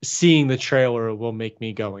seeing the trailer will make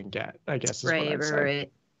me go and get, I guess is what I'd say.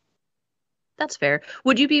 Right. That's fair.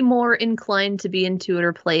 Would you be more inclined to be into it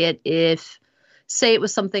or play it if, say, it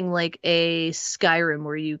was something like a Skyrim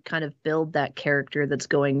where you kind of build that character that's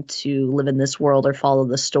going to live in this world or follow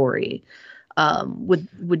the story?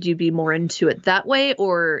 Would you be more into it that way,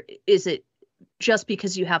 or is it just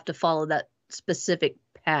because you have to follow that specific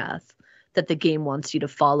path that the game wants you to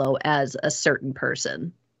follow as a certain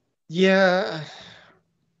person? Yeah,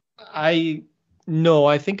 I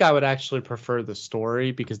think I would actually prefer the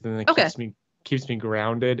story, because then it keeps me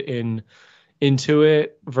grounded into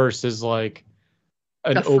it versus like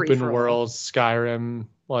an open world Skyrim,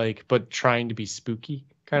 like, but trying to be spooky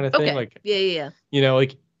kind of thing. Like, yeah. You know,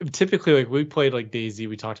 like typically, like we played like DayZ,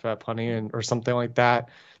 we talked about plenty, or something like that.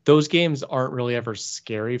 Those games aren't really ever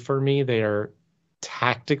scary for me. They are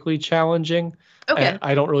tactically challenging.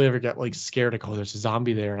 I don't really ever get like scared, like, oh, there's a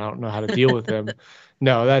zombie there and I don't know how to deal with him.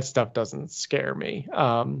 No, that stuff doesn't scare me.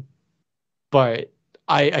 But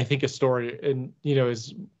I think a story, and you know,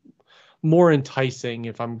 is more enticing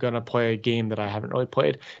if I'm gonna play a game that I haven't really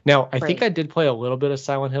played. Now, I think I did play a little bit of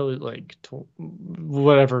Silent Hill like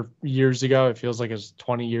whatever years ago. It feels like it's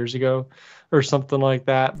 20 years ago or something like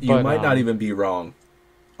that. You might not even be wrong.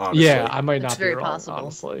 Honestly. Yeah, I might not it's be very wrong. Possible.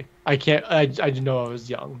 Honestly, I can't. I know I was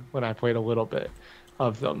young when I played a little bit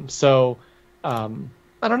of them. So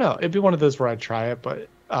I don't know. It'd be one of those where I'd try it, but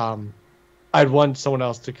I'd want someone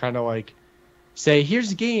else to kind of like say,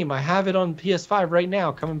 here's a game, I have it on PS5 right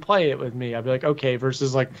now, come and play it with me, I'd be like, okay,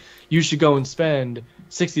 versus like, you should go and spend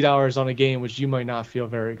 $60 on a game which you might not feel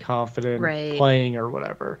very confident playing or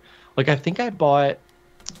whatever. Like, I think I bought,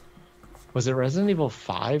 was it Resident Evil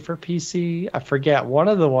 5 for PC? I forget. One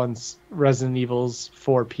of the ones, Resident Evil's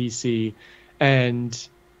for PC, and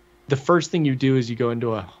the first thing you do is you go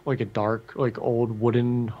into a dark, like, old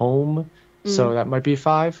wooden home. So that might be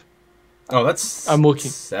 5. Oh, that's I'm looking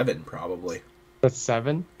 7 probably. That's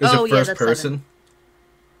 7. Is it first person?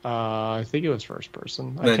 7. I think it was first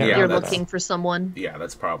person. You're looking for someone. Yeah,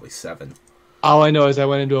 that's probably 7. All I know is I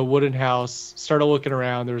went into a wooden house, started looking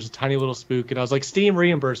around. There was a tiny little spook, and I was like, "Steam,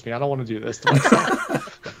 reimburse me. I don't want to do this to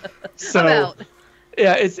myself." So,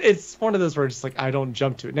 yeah, it's one of those where it's like I don't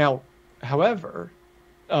jump to it. Now, however,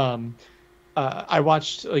 I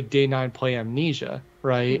watched like Day 9 play Amnesia,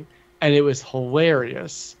 right? And it was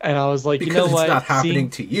hilarious. And I was like, because you know what? It's not happening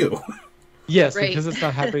to you. Yes, because it's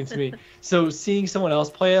not happening to me. So seeing someone else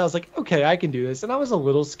play it, I was like, okay, I can do this. And I was a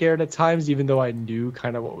little scared at times, even though I knew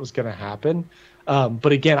kind of what was going to happen.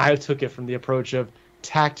 But again, I took it from the approach of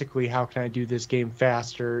tactically, how can I do this game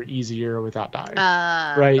faster, easier, without dying?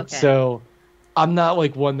 Right? Okay. So I'm not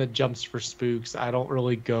like one that jumps for spooks. I don't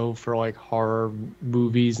really go for like horror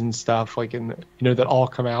movies and stuff like that all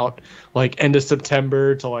come out like end of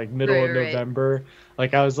September to like middle of November.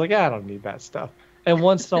 Like I was like, I don't need that stuff. And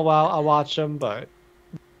once in a while, I'll watch them, but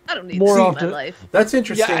I don't need more often. In my life. That's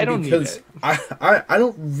interesting because I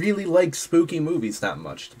don't really like spooky movies that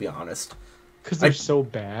much, to be honest. Because they're so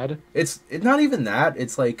bad. It's not even that.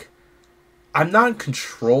 It's like I'm not in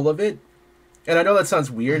control of it, and I know that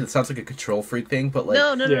sounds weird. It sounds like a control freak thing, but like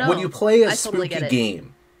no. when you play a spooky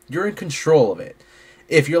game, you're in control of it.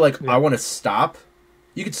 If you're like, I want to stop,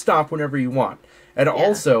 you can stop whenever you want, and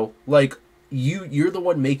also like. You're the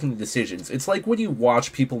one making the decisions. It's like when you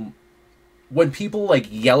watch people, when people like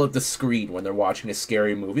yell at the screen when they're watching a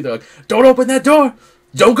scary movie. They're like, "Don't open that door!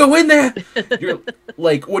 Don't go in there!" You're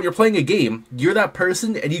like when you're playing a game, you're that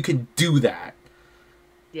person, and you can do that.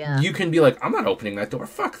 Yeah. You can be like, "I'm not opening that door.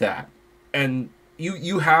 Fuck that," and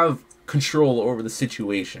you have control over the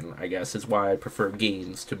situation. I guess is why I prefer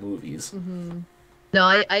games to movies. Mm-hmm. No,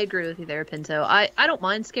 I agree with you there, Pinto. I don't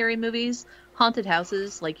mind scary movies. Haunted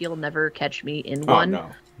houses, like you'll never catch me in one.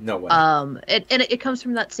 No way. And it comes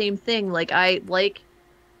from that same thing. Like I like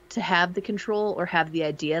to have the control or have the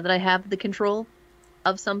idea that I have the control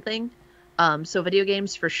of something. So video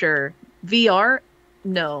games for sure. VR,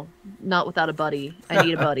 no, not without a buddy. I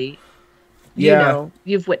need a buddy. You know,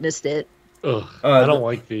 you've witnessed it. Ugh, I don't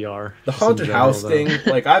like VR. The haunted house thing,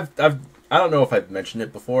 like I don't know if I've mentioned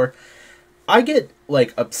it before. I get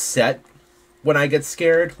like upset when I get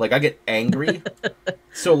scared, like I get angry.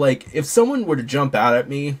 So like if someone were to jump out at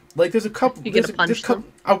me, like there's a couple,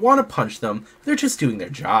 I want to punch them. They're just doing their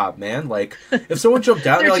job, man. Like if someone jumped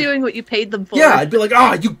out, they're doing what you paid them for. Yeah, I'd be like,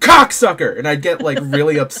 you cocksucker, and I'd get like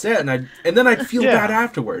really upset, and then I'd feel bad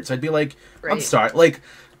afterwards. I'd be like, I'm sorry, like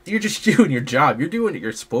you're just doing your job. You're doing what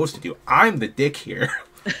you're supposed to do. I'm the dick here.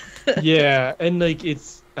 Yeah, and like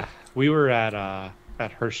we were at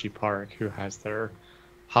Hershey Park, who has their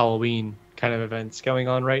Halloween kind of events going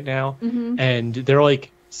on right now, and they're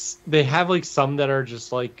like they have like some that are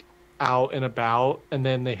just like out and about, and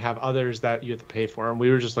then they have others that you have to pay for, and we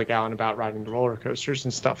were just like out and about riding the roller coasters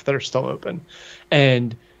and stuff that are still open.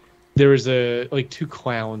 And there was like 2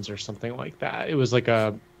 clowns or something like that. It was like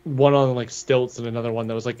a one on like stilts and another one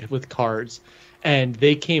that was like with cards, and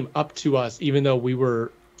they came up to us even though we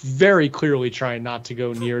were very clearly trying not to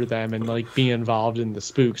go near them and like be involved in the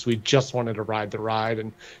spooks. We just wanted to ride the ride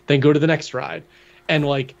and then go to the next ride. And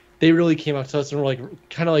like they really came up to us and were like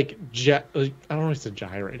kind of like I don't know if it's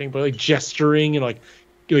gyrating, but like gesturing and like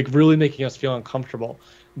really making us feel uncomfortable.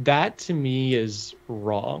 That to me is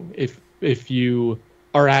wrong. If you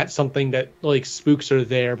are at something that like spooks are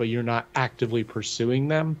there but you're not actively pursuing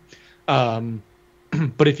them.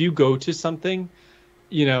 But if you go to something,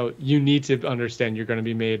 you need to understand you're going to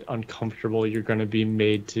be made uncomfortable. You're going to be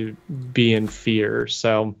made to be in fear.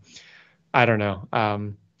 So I don't know.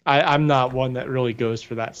 I'm not one that really goes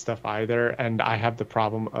for that stuff either. And I have the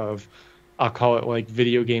problem of, I'll call it like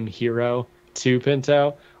video game hero too,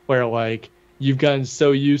 Pinto, where like you've gotten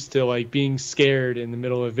so used to like being scared in the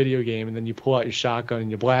middle of a video game and then you pull out your shotgun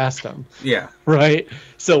and you blast them. Yeah. Right.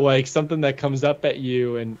 So like something that comes up at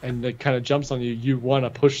you and it kind of jumps on you, you want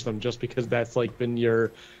to push them just because that's like been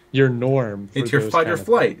your norm. It's your fight or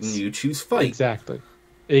flight and you choose fight.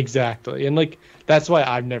 Exactly. And like, that's why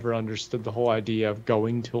I've never understood the whole idea of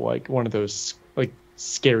going to like one of those like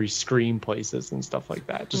scary scream places and stuff like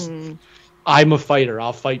that. Just, I'm a fighter.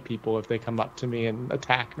 I'll fight people if they come up to me and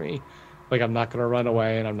attack me. Like, I'm not gonna run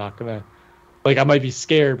away, and I'm not gonna, like, I might be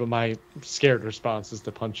scared, but my scared response is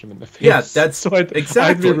to punch him in the face. Yeah, that's so I exactly.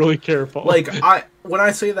 have to be really careful. Like, when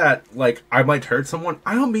I say that, like, I might hurt someone,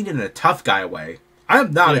 I don't mean it in a tough guy way. I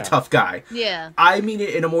am not a tough guy. Yeah. I mean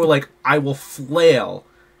it in a more like, I will flail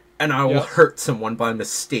and I will hurt someone by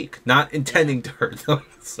mistake, not intending to hurt them.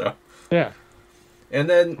 So yeah. And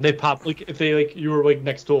then they pop, like, if they, like, you were, like,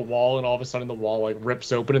 next to a wall and all of a sudden the wall, like,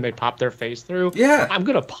 rips open and they pop their face through. Yeah. I'm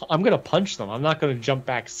gonna punch them. I'm not gonna jump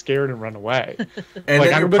back scared and run away. And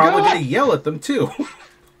like, then you're probably gonna yell at them too.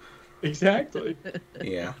 Exactly.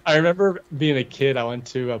 Yeah. I remember being a kid, I went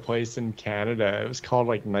to a place in Canada. It was called,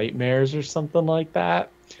 like, Nightmares or something like that.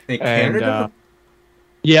 In Canada?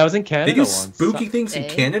 Yeah, I was in Canada They do once. spooky things in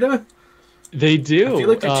Canada? They do. I feel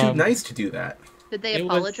like they're too nice to do that. Did they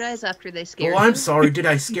apologize after they scared you? Oh, I'm you? sorry. Did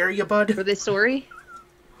I scare you, bud? Were they sorry?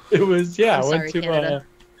 It was, yeah. Canada.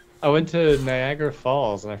 I went to Niagara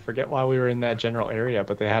Falls, and I forget why we were in that general area,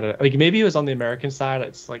 but they had a, like, maybe it was on the American side.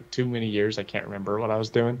 It's like too many years. I can't remember what I was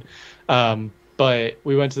doing. But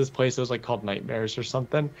we went to this place that was, like, called Nightmares or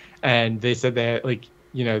something, and they said they had, like,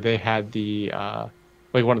 you know, they had the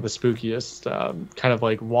like, one of the spookiest kind of,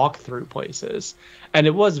 like, walk-through places. And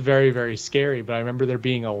it was very, very scary, but I remember there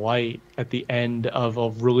being a light at the end of a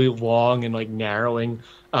really long and, like, narrowing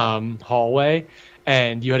hallway,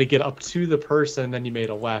 and you had to get up to the person, then you made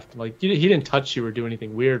a left. Like, he didn't touch you or do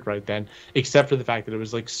anything weird right then, except for the fact that it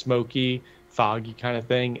was, like, smoky, foggy kind of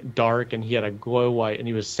thing, dark, and he had a glow light, and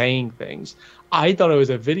he was saying things. I thought it was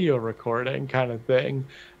a video recording kind of thing,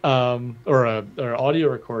 or audio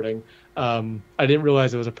recording. I didn't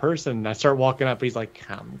realize it was a person. And I start walking up, he's like,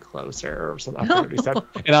 "Come closer," or something. I forget what he said.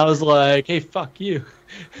 And I was like, "Hey, fuck you."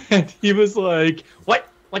 And he was like,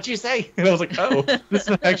 What'd you say? And I was like, "Oh, this is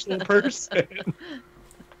an actual person."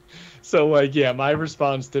 So, like, yeah, my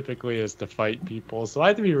response typically is to fight people. So I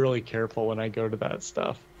have to be really careful when I go to that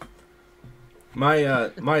stuff.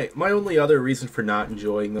 My only other reason for not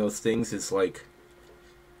enjoying those things is, like,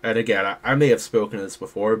 and again, I may have spoken of this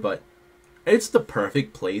before, but it's the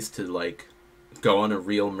perfect place to, like, go on a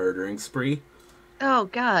real murdering spree. Oh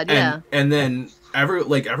God, yeah. And then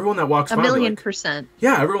everyone that walks by, 1,000,000%.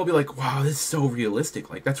 Yeah, everyone will be like, "Wow, this is so realistic.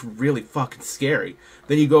 Like, that's really fucking scary."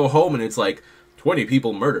 Then you go home and it's like 20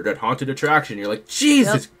 people murdered at haunted attraction. You're like,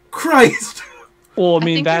 Jesus Christ. Well, I I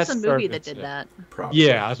mean, think that's there's a movie that did that. Probably.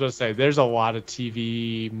 Yeah, I was going to say, there's a lot of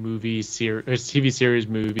TV series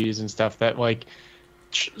movies and stuff that, like,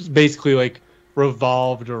 basically, like,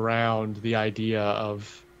 revolved around the idea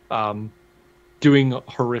of doing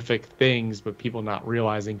horrific things, but people not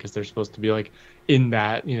realizing because they're supposed to be, like, in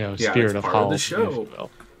that, you know, spirit of Halloween. The show.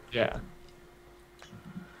 Yeah.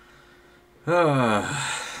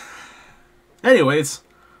 Anyways,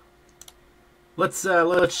 let's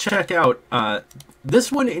check out.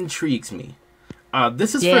 This one intrigues me.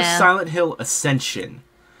 This is for Silent Hill Ascension,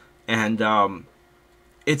 and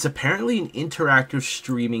it's apparently an interactive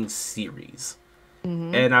streaming series.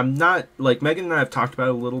 Mm-hmm. And I'm not, like, Megan and I have talked about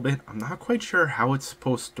it a little bit. I'm not quite sure how it's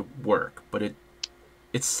supposed to work, but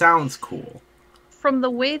it sounds cool. From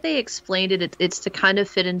the way they explained it, it's to kind of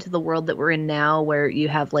fit into the world that we're in now, where you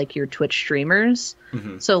have, like, your Twitch streamers.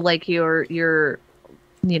 Mm-hmm. So, like, your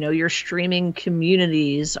streaming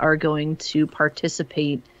communities are going to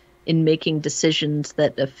participate in making decisions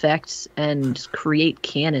that affect and create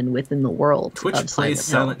canon within the world. Twitch plays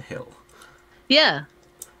Silent Hill. Yeah.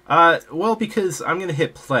 Well, because I'm gonna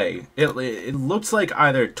hit play. It looks like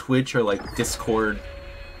either Twitch or, like, Discord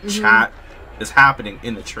chat is happening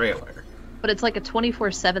in the trailer. But it's like a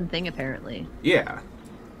 24/7 thing, apparently. Yeah.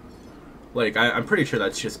 Like, I'm pretty sure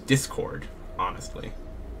that's just Discord, honestly.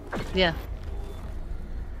 Yeah.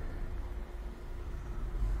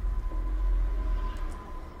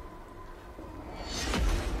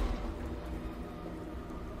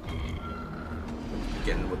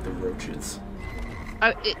 Getting with the roaches.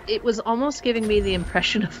 It was almost giving me the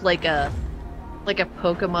impression of like a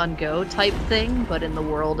Pokemon Go type thing, but in the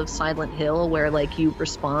world of Silent Hill, where, like, you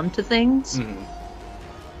respond to things. Mm-hmm.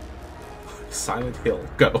 Silent Hill,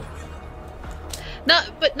 go.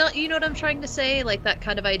 Not. You know what I'm trying to say? Like, that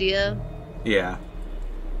kind of idea. Yeah.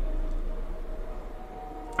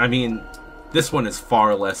 I mean, this one is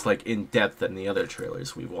far less, like, in depth than the other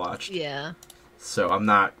trailers we've watched. Yeah. So I'm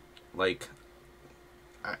not, like,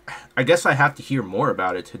 I guess I have to hear more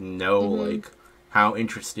about it to know, like, how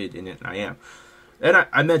interested in it I am. And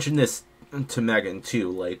I mentioned this to Megan,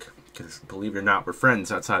 too, like, because, believe it or not, we're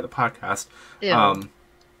friends outside the podcast. Yeah.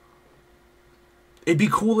 It'd be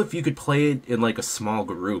cool if you could play it in, like, a small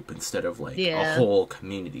group instead of, like, a whole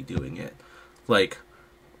community doing it. Like,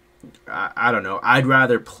 I don't know. I'd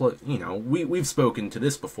rather play, we've spoken to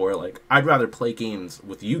this before, like, I'd rather play games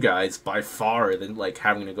with you guys by far than, like,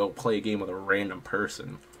 having to go play a game with a random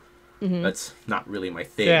person. Mm-hmm. That's not really my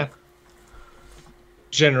thing. Yeah.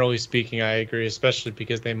 Generally speaking, I agree, especially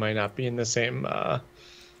because they might not be in the same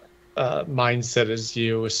mindset as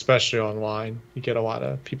you, especially online. You get a lot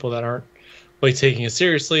of people that aren't like taking it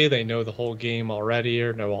seriously. They know the whole game already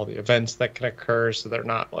or know all the events that can occur, so they're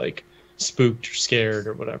not like spooked or scared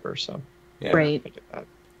or whatever. So yeah, right. I get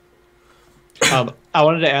that. I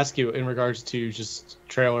wanted to ask you in regards to just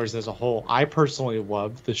trailers as a whole. I personally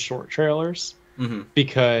love the short trailers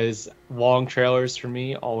because long trailers for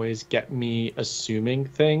me always get me assuming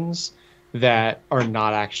things that are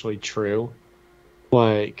not actually true.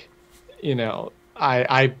 Like,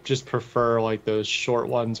 I just prefer like those short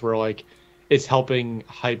ones where like it's helping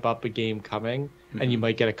hype up a game coming, and you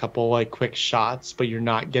might get a couple like quick shots, but you're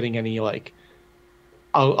not getting any like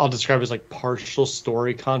I'll describe it as like partial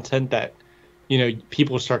story content that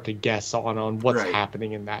people start to guess on what's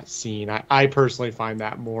happening in that scene. I personally find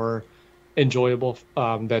that more enjoyable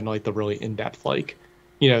than like the really in-depth like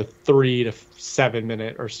 3 to 7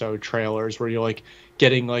 minute or so trailers where you're like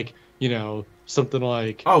getting like something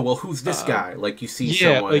like, oh well, who's this guy? Like you see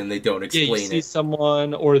someone and they don't explain you see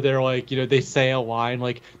someone, or they're like they say a line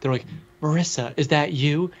like they're like, Marissa, is that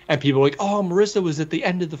you? And people are like, oh, Marissa was at the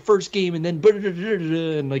end of the first game, and then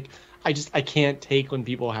and like I can't take when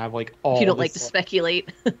people have like all. You don't like to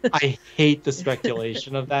speculate. I hate the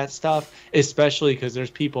speculation of that stuff, especially because there's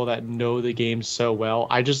people that know the game so well.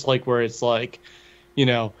 I just like where it's like,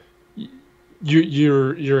 the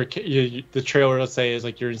trailer, let's say, is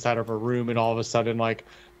like you're inside of a room and all of a sudden like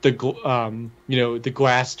the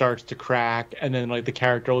glass starts to crack, and then like the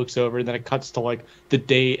character looks over and then it cuts to like the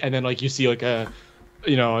date, and then like you see like a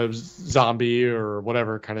zombie or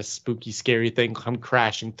whatever kind of spooky scary thing come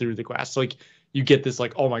crashing through the glass. So, like you get this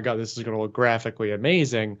like, oh my god, this is going to look graphically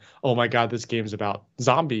amazing. Oh my god, this game's about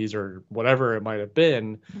zombies or whatever it might have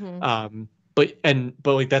been. But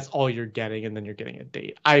like that's all you're getting, and then you're getting a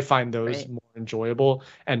date. I find those more enjoyable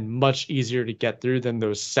and much easier to get through than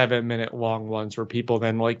those 7-minute long ones where people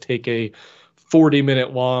then like take a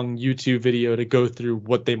 40-minute long YouTube video to go through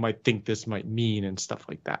what they might think this might mean and stuff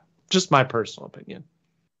like that. Just my personal opinion.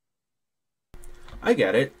 I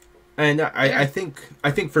get it, and I think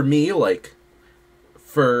for me, like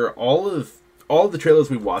for all of the trailers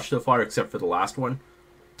we watched so far, except for the last one,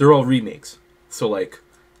 they're all remakes. So like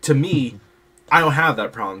to me. I don't have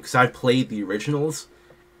that problem because I've played the originals,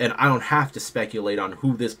 and I don't have to speculate on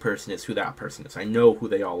who this person is, who that person is. I know who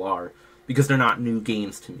they all are because they're not new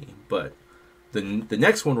games to me. But the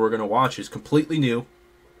next one we're gonna watch is completely new.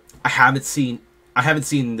 I haven't seen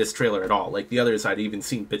this trailer at all. Like the others, I'd even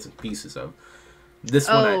seen bits and pieces of. This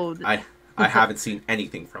one, I haven't seen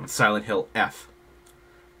anything from. Silent Hill F.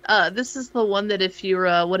 This is the one that if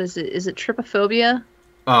you're what is it? Is it trypophobia?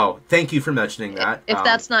 Oh, thank you for mentioning that. If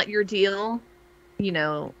that's not your deal. Good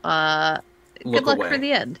luck away. for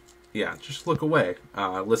the end. Yeah, just look away.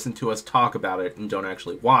 Listen to us talk about it and don't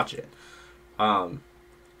actually watch it.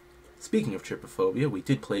 Speaking of trypophobia, we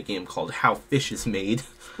did play a game called How Fish is Made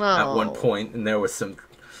at one point, and there was some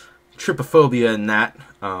trypophobia in that.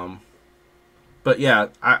 But yeah,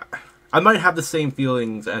 I might have the same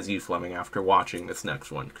feelings as you, Fleming, after watching this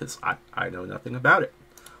next one, because I know nothing about it.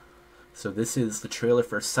 So this is the trailer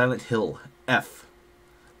for Silent Hill F.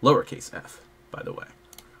 Lowercase f, by the way.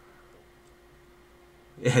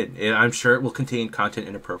 And I'm sure it will contain content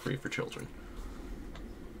inappropriate for children.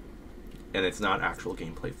 And it's not actual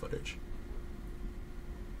gameplay footage.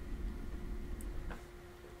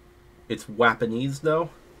 It's Japanese, though.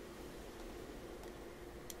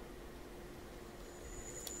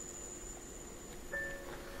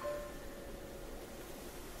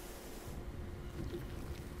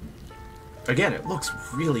 Again, it looks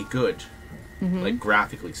really good. Like,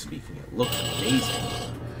 graphically speaking, it looks amazing.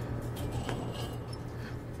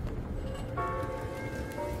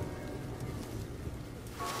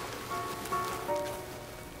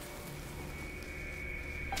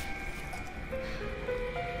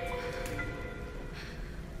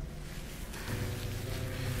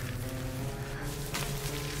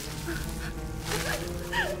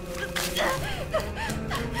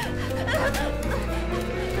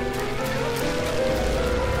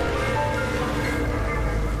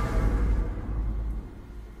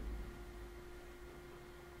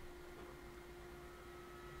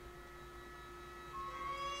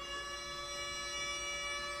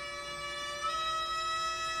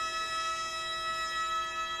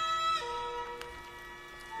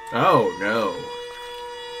 Oh, no.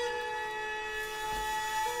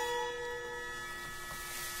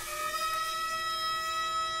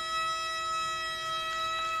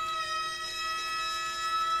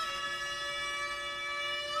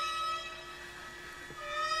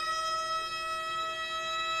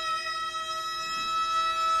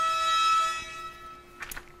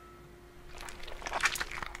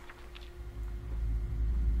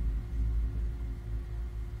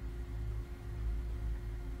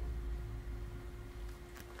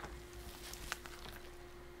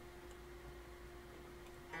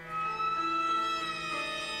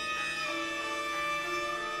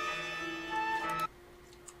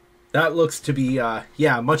 That looks to be,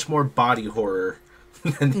 much more body horror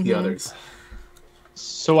than the others.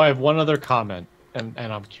 So I have one other comment, and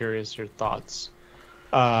I'm curious your thoughts.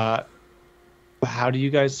 How do you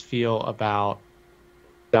guys feel about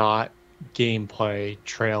not gameplay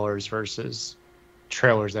trailers versus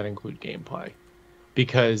trailers that include gameplay?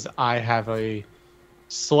 Because I have a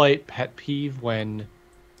slight pet peeve when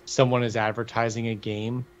someone is advertising a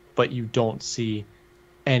game, but you don't see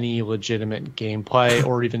any legitimate gameplay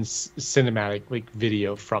or even cinematic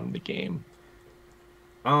video from the game.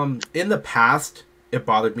 In the past, it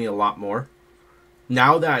bothered me a lot more.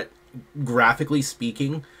 Now that, graphically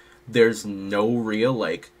speaking, there's no real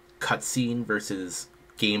cutscene versus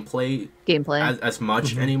gameplay as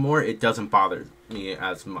much anymore, it doesn't bother me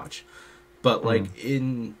as much. But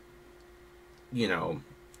in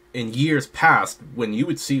years past, when you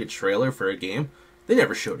would see a trailer for a game, they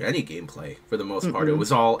never showed any gameplay for the most part. It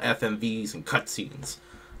was all FMVs and cutscenes.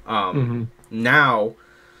 Now,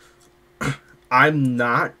 I'm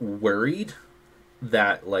not worried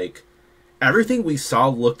that everything we saw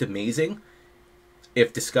looked amazing,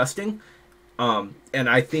 if disgusting. And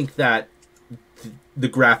I think that the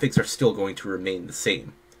graphics are still going to remain the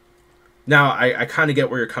same. Now, I kind of get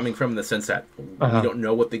where you're coming from in the sense that we don't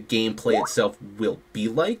know what the gameplay itself will be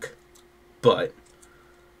like, but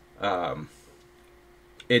I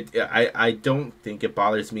don't think it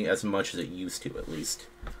bothers me as much as it used to, at least.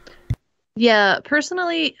 Yeah,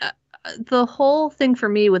 personally, the whole thing for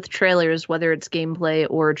me with trailers, whether it's gameplay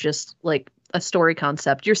or just a story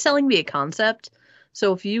concept, you're selling me a concept.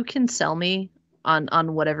 So if you can sell me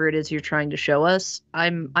on whatever it is you're trying to show us,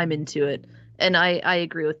 I'm into it. And I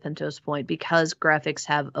agree with Pinto's point, because graphics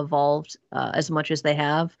have evolved as much as they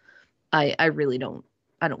have. I really don't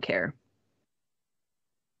care.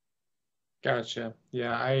 Gotcha.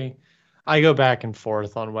 Yeah, I go back and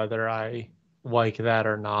forth on whether I like that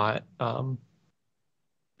or not.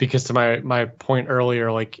 Because to my point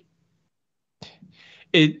earlier, I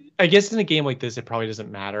guess in a game like this, it probably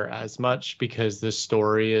doesn't matter as much because the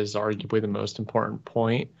story is arguably the most important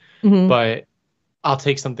point. But I'll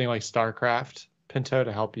take something like StarCraft, Pinto,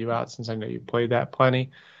 to help you out, since I know you played that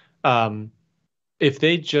plenty. If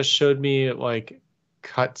they just showed me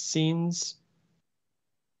cutscenes,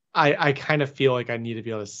 I kind of feel like I need to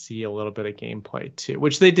be able to see a little bit of gameplay too,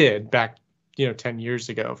 which they did back 10 years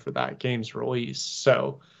ago for that game's release.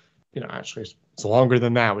 So actually it's longer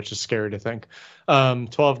than that, which is scary to think.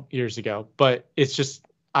 12 years ago. But it's just,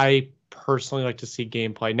 I personally like to see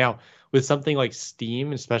gameplay. Now, with something like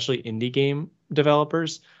Steam, especially indie game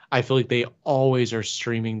developers, I feel like they always are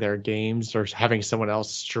streaming their games or having someone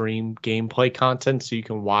else stream gameplay content so you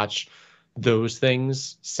can watch those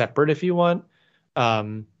things separate if you want.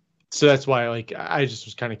 So that's why I just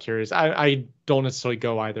was kind of curious. I don't necessarily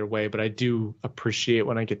go either way, but I do appreciate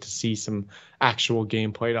when I get to see some actual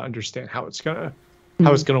gameplay to understand how it's gonna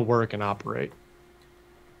work and operate.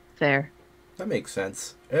 Fair. That makes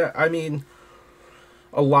sense. I mean,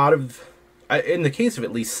 a lot of, in the case of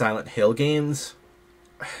at least Silent Hill games,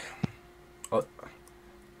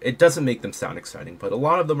 it doesn't make them sound exciting, but a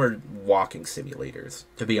lot of them are walking simulators,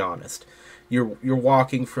 to be honest. You're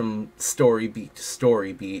walking from story beat to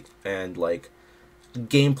story beat, and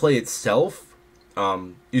gameplay itself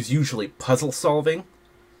is usually puzzle solving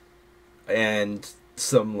and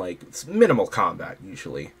some minimal combat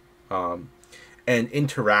usually, and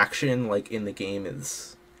interaction in the game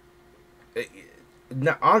is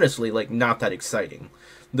honestly not that exciting.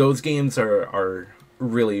 Those games are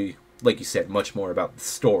really, like you said, much more about the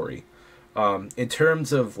story. In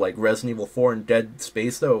terms of Resident Evil 4 and Dead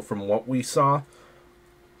Space, though, from what we saw,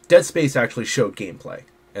 Dead Space actually showed gameplay,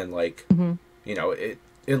 and it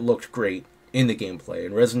looked great in the gameplay.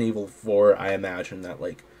 And Resident Evil 4, I imagine that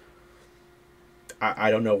I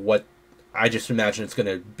don't know what, I just imagine it's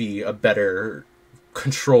gonna be a better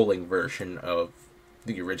controlling version of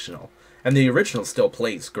the original. And the original still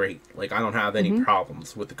plays great. I don't have any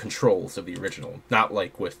problems with the controls of the original. Not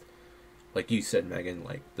with, like you said, Megan,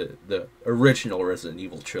 the original Resident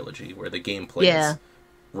Evil trilogy, where the gameplay is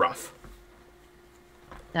rough.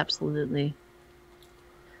 Absolutely.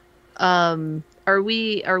 Are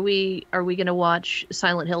we gonna watch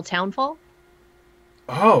Silent Hill Townfall?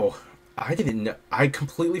 Oh, I didn't know. I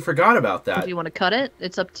completely forgot about that. If you want to cut it,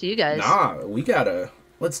 it's up to you guys. Nah, we gotta.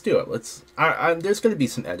 Let's do it. There's gonna be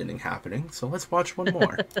some editing happening, so let's watch one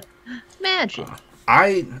more. Imagine.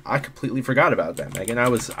 I completely forgot about that, Megan. I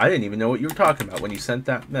didn't even know what you were talking about when you sent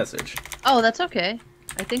that message. Oh, that's okay.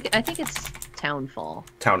 I think it's Townfall.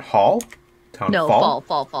 Town Hall? No, fall.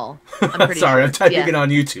 I'm pretty Sorry, sure. I'm typing it on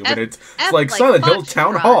YouTube, and it's Silent Hill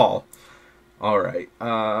Town Hall. All right.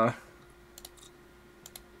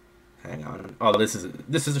 Hang on. Oh, this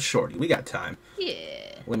is a shorty. We got time. Yeah.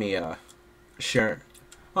 Let me share.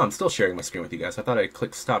 Oh, I'm still sharing my screen with you guys. I thought I'd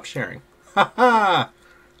click stop sharing. Ha ha!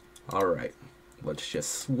 All right. Let's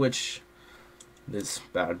just switch this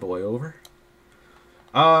bad boy over.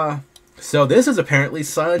 So this is apparently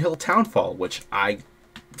Silent Hill Townfall, which I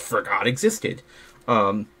forgot existed.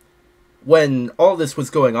 When all this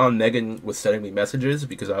was going on, Megan was sending me messages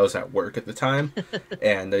because I was at work at the time,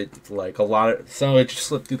 and it so it just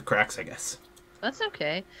slipped through the cracks, I guess. That's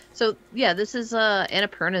okay. So yeah, this is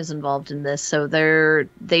Annapurna's involved in this. So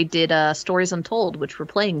they did Stories Untold, which we're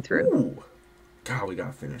playing through. Ooh. God, we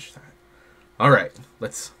gotta finish that. All right,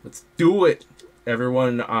 let's do it,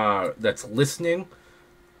 everyone that's listening.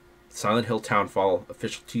 Silent Hill Townfall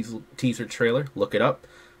official teaser trailer. Look it up,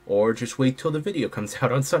 or just wait till the video comes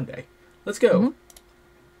out on Sunday. Let's go. Mm-hmm.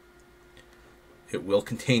 It will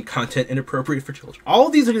contain content inappropriate for children. All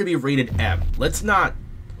of these are going to be rated M. Let's not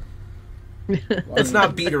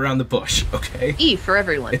beat around the bush, okay? E for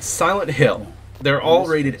everyone. It's Silent Hill. They're all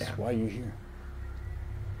rated M. Why are you here?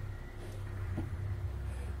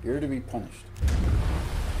 You're to be punished.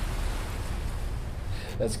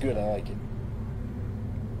 That's good. I like it.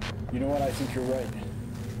 You know what? I think you're right.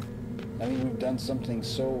 I mean, we've done something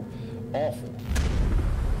so awful.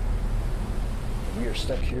 We are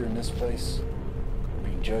stuck here in this place,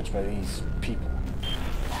 being judged by these people.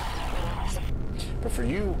 But for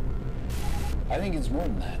you, I think it's more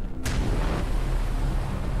than that.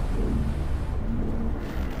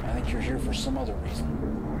 I think you're here for some other reason.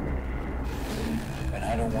 And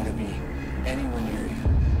I don't want to be anywhere near you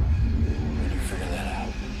when you figure that out.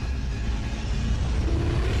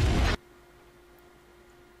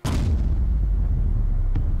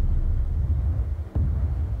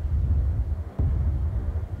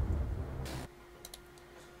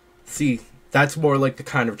 See, that's more like the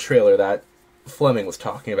kind of trailer that Flemming was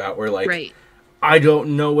talking about, where like, right. I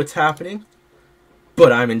don't know what's happening,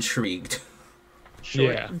 but I'm intrigued.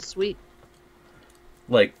 Short and sweet.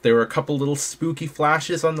 Like, there were a couple little spooky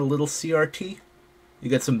flashes on the little CRT. You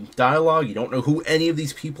get some dialogue. You don't know who any of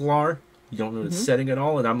these people are. You don't know the setting at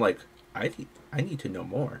all. And I'm like, I need to know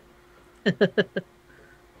more.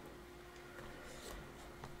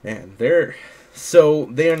 Man,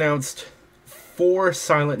 they announced 4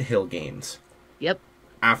 Silent Hill games. Yep.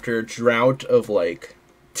 After a drought of like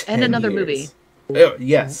 10 and another years. movie.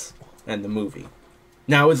 Yes, and the movie.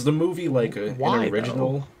 Now, is the movie like an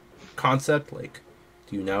original concept? Like,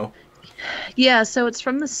 do you know? Yeah, so it's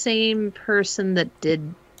from the same person that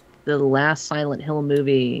did the last Silent Hill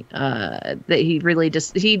movie. That he really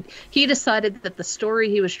just he decided that the story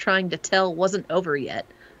he was trying to tell wasn't over yet.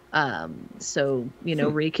 So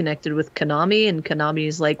reconnected with Konami, and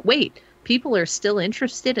Konami's like, wait. People are still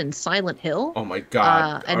interested in Silent Hill. Oh my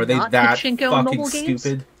god! Are they that fucking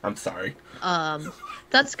stupid? I'm sorry.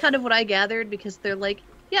 That's kind of what I gathered, because they're like,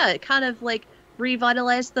 yeah, it kind of like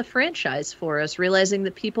revitalized the franchise for us, realizing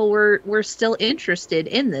that people were still interested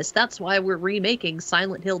in this. That's why we're remaking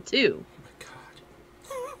Silent Hill 2. Oh my god.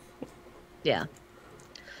 Yeah.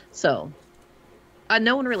 So,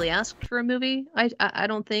 no one really asked for a movie, I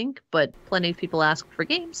don't think, but plenty of people asked for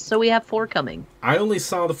games, so we have 4 coming. I only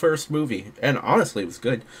saw the first movie, and honestly, it was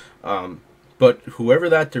good. But whoever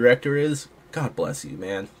that director is, God bless you,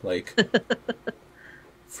 man. Like,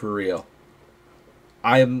 for real.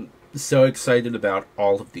 I am so excited about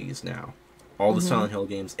all of these now. All the Silent Hill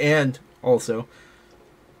games, and also,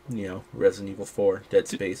 Resident Evil 4, Dead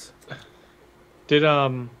Space. Did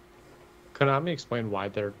Konami explain why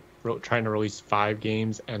they're trying to release 5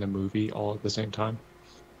 games and a movie all at the same time?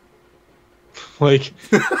 Like,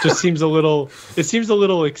 just seems a little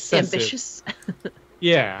excessive. Ambitious.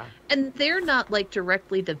 Yeah. And they're not like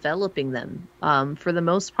directly developing them. For the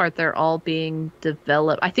most part, they're all being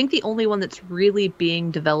developed. I think the only one that's really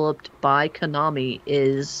being developed by Konami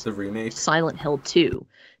is the remake, Silent Hill 2.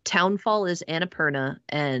 Townfall is Annapurna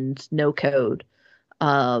and No Code.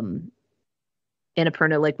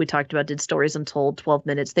 Annapurna, like we talked about, did Stories Untold, 12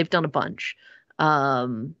 Minutes. They've done a bunch.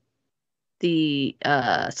 The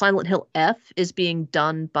Silent Hill F is being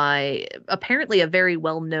done by apparently a very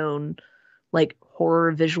well-known like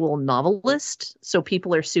horror visual novelist. So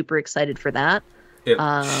people are super excited for that. It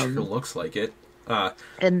sure looks like it.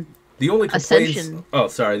 And the only complaints. Ascension.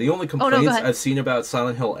 The only complaints I've seen about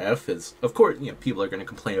Silent Hill F is, of course, people are going to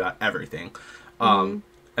complain about everything.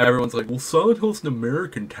 Everyone's like, well, Silent Hill's an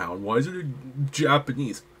American town. Why is it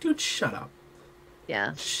Japanese? Dude, shut up.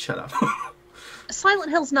 Yeah. Shut up. Silent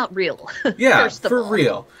Hill's not real. Yeah, for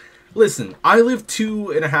real. Listen, I live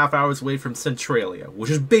 2.5 hours away from Centralia, which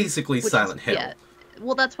is basically Silent Hill. Yeah.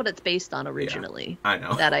 Well, that's what it's based on originally. Yeah, I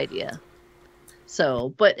know. That idea.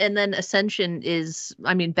 So, but and then Ascension is,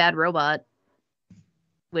 I mean, Bad Robot,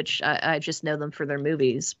 which I just know them for their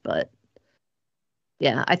movies, but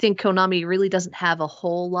yeah, I think Konami really doesn't have a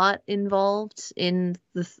whole lot involved in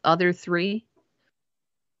the other three.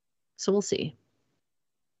 So we'll see.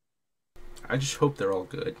 I just hope they're all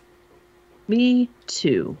good. Me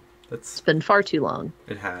too. It's been far too long.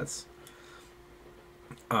 It has.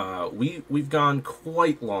 We've gone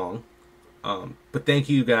quite long, but thank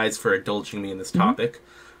you guys for indulging me in this topic.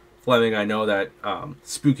 Fleming, I know that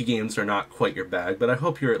spooky games are not quite your bag, but I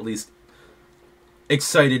hope you're at least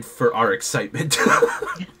excited for our excitement.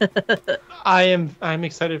 I'm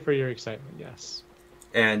excited for your excitement, yes.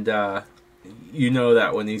 And you know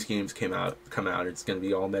that when these games come out, it's going to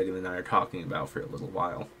be all Megan and I are talking about for a little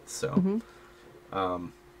while. So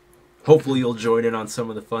hopefully you'll join in on some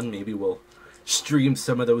of the fun. Maybe we'll stream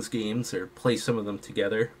some of those games or play some of them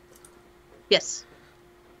together. Yes.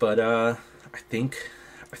 But I think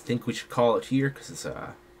we should call it here because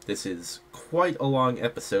this is quite a long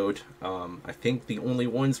episode. I think the only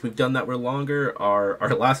ones we've done that were longer are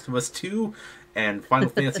our Last of Us 2 and Final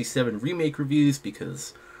Fantasy VII Remake reviews,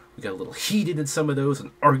 because we got a little heated in some of those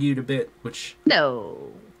and argued a bit, which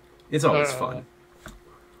it's always fun.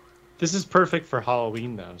 This is perfect for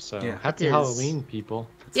Halloween, though. So happy Halloween, people!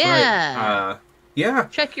 That's right. Yeah.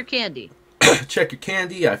 Check your candy. Check your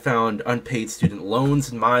candy. I found unpaid student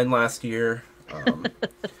loans in mine last year.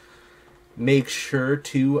 Make sure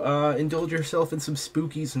to indulge yourself in some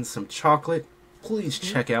spookies and some chocolate. Please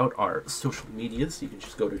check out our social medias. You can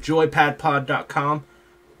just go to joypadpod.com.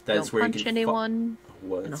 That's where you can anyone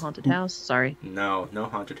in a haunted house. Sorry. No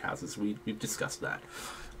haunted houses. We've discussed that.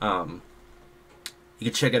 You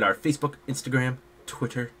can check out our Facebook, Instagram,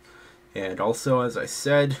 Twitter, and also, as I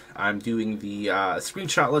said, I'm doing the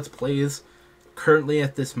screenshot Let's Plays. Currently,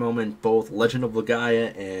 at this moment, both Legend of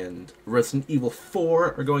Legaia and Resident Evil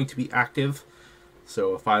 4 are going to be active.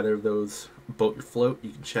 So if either of those boat your float, you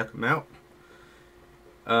can check them out.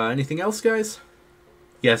 Anything else, guys?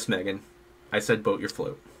 Yes, Megan. I said boat your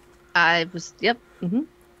float. I was, yep.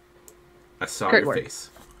 I saw Great your work. face.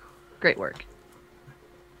 Great work.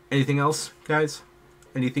 Anything else, guys?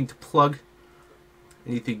 Anything to plug?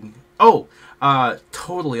 Anything? Oh,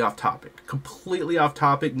 totally off topic. Completely off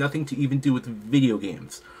topic. Nothing to even do with video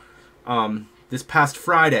games. This past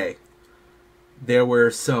Friday, there were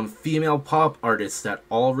some female pop artists that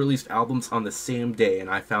all released albums on the same day, and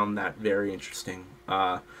I found that very interesting.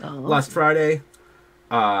 Last Friday,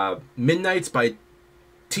 Midnights by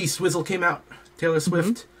T-Swizzle came out. Taylor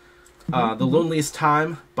Swift. The Loneliest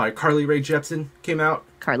Time by Carly Rae Jepsen came out.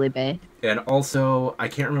 Carly Bae. And also, I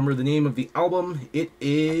can't remember the name of the album. It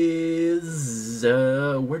is...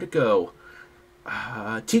 where'd it go?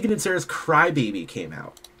 Tegan and Sarah's Crybaby came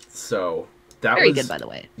out. So, that was... Very good, by the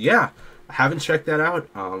way. Yeah. I haven't checked that out.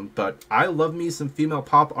 But I love me some female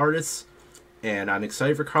pop artists. And I'm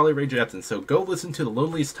excited for Carly Rae Jepsen. So, go listen to The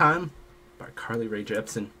Loneliest Time by Carly Rae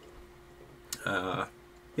Jepsen.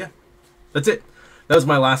 Yeah. That's it. That was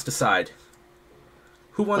my last aside.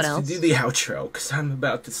 Who wants to do the outro? Because I'm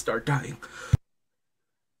about to start dying.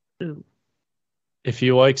 Ooh. If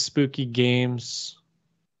you like spooky games,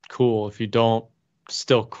 cool. If you don't,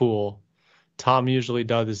 still cool. Tom usually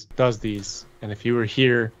does these. And if you were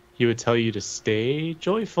here, he would tell you to stay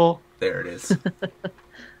joyful. There it is.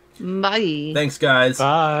 Bye. Thanks, guys.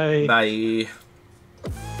 Bye. Bye.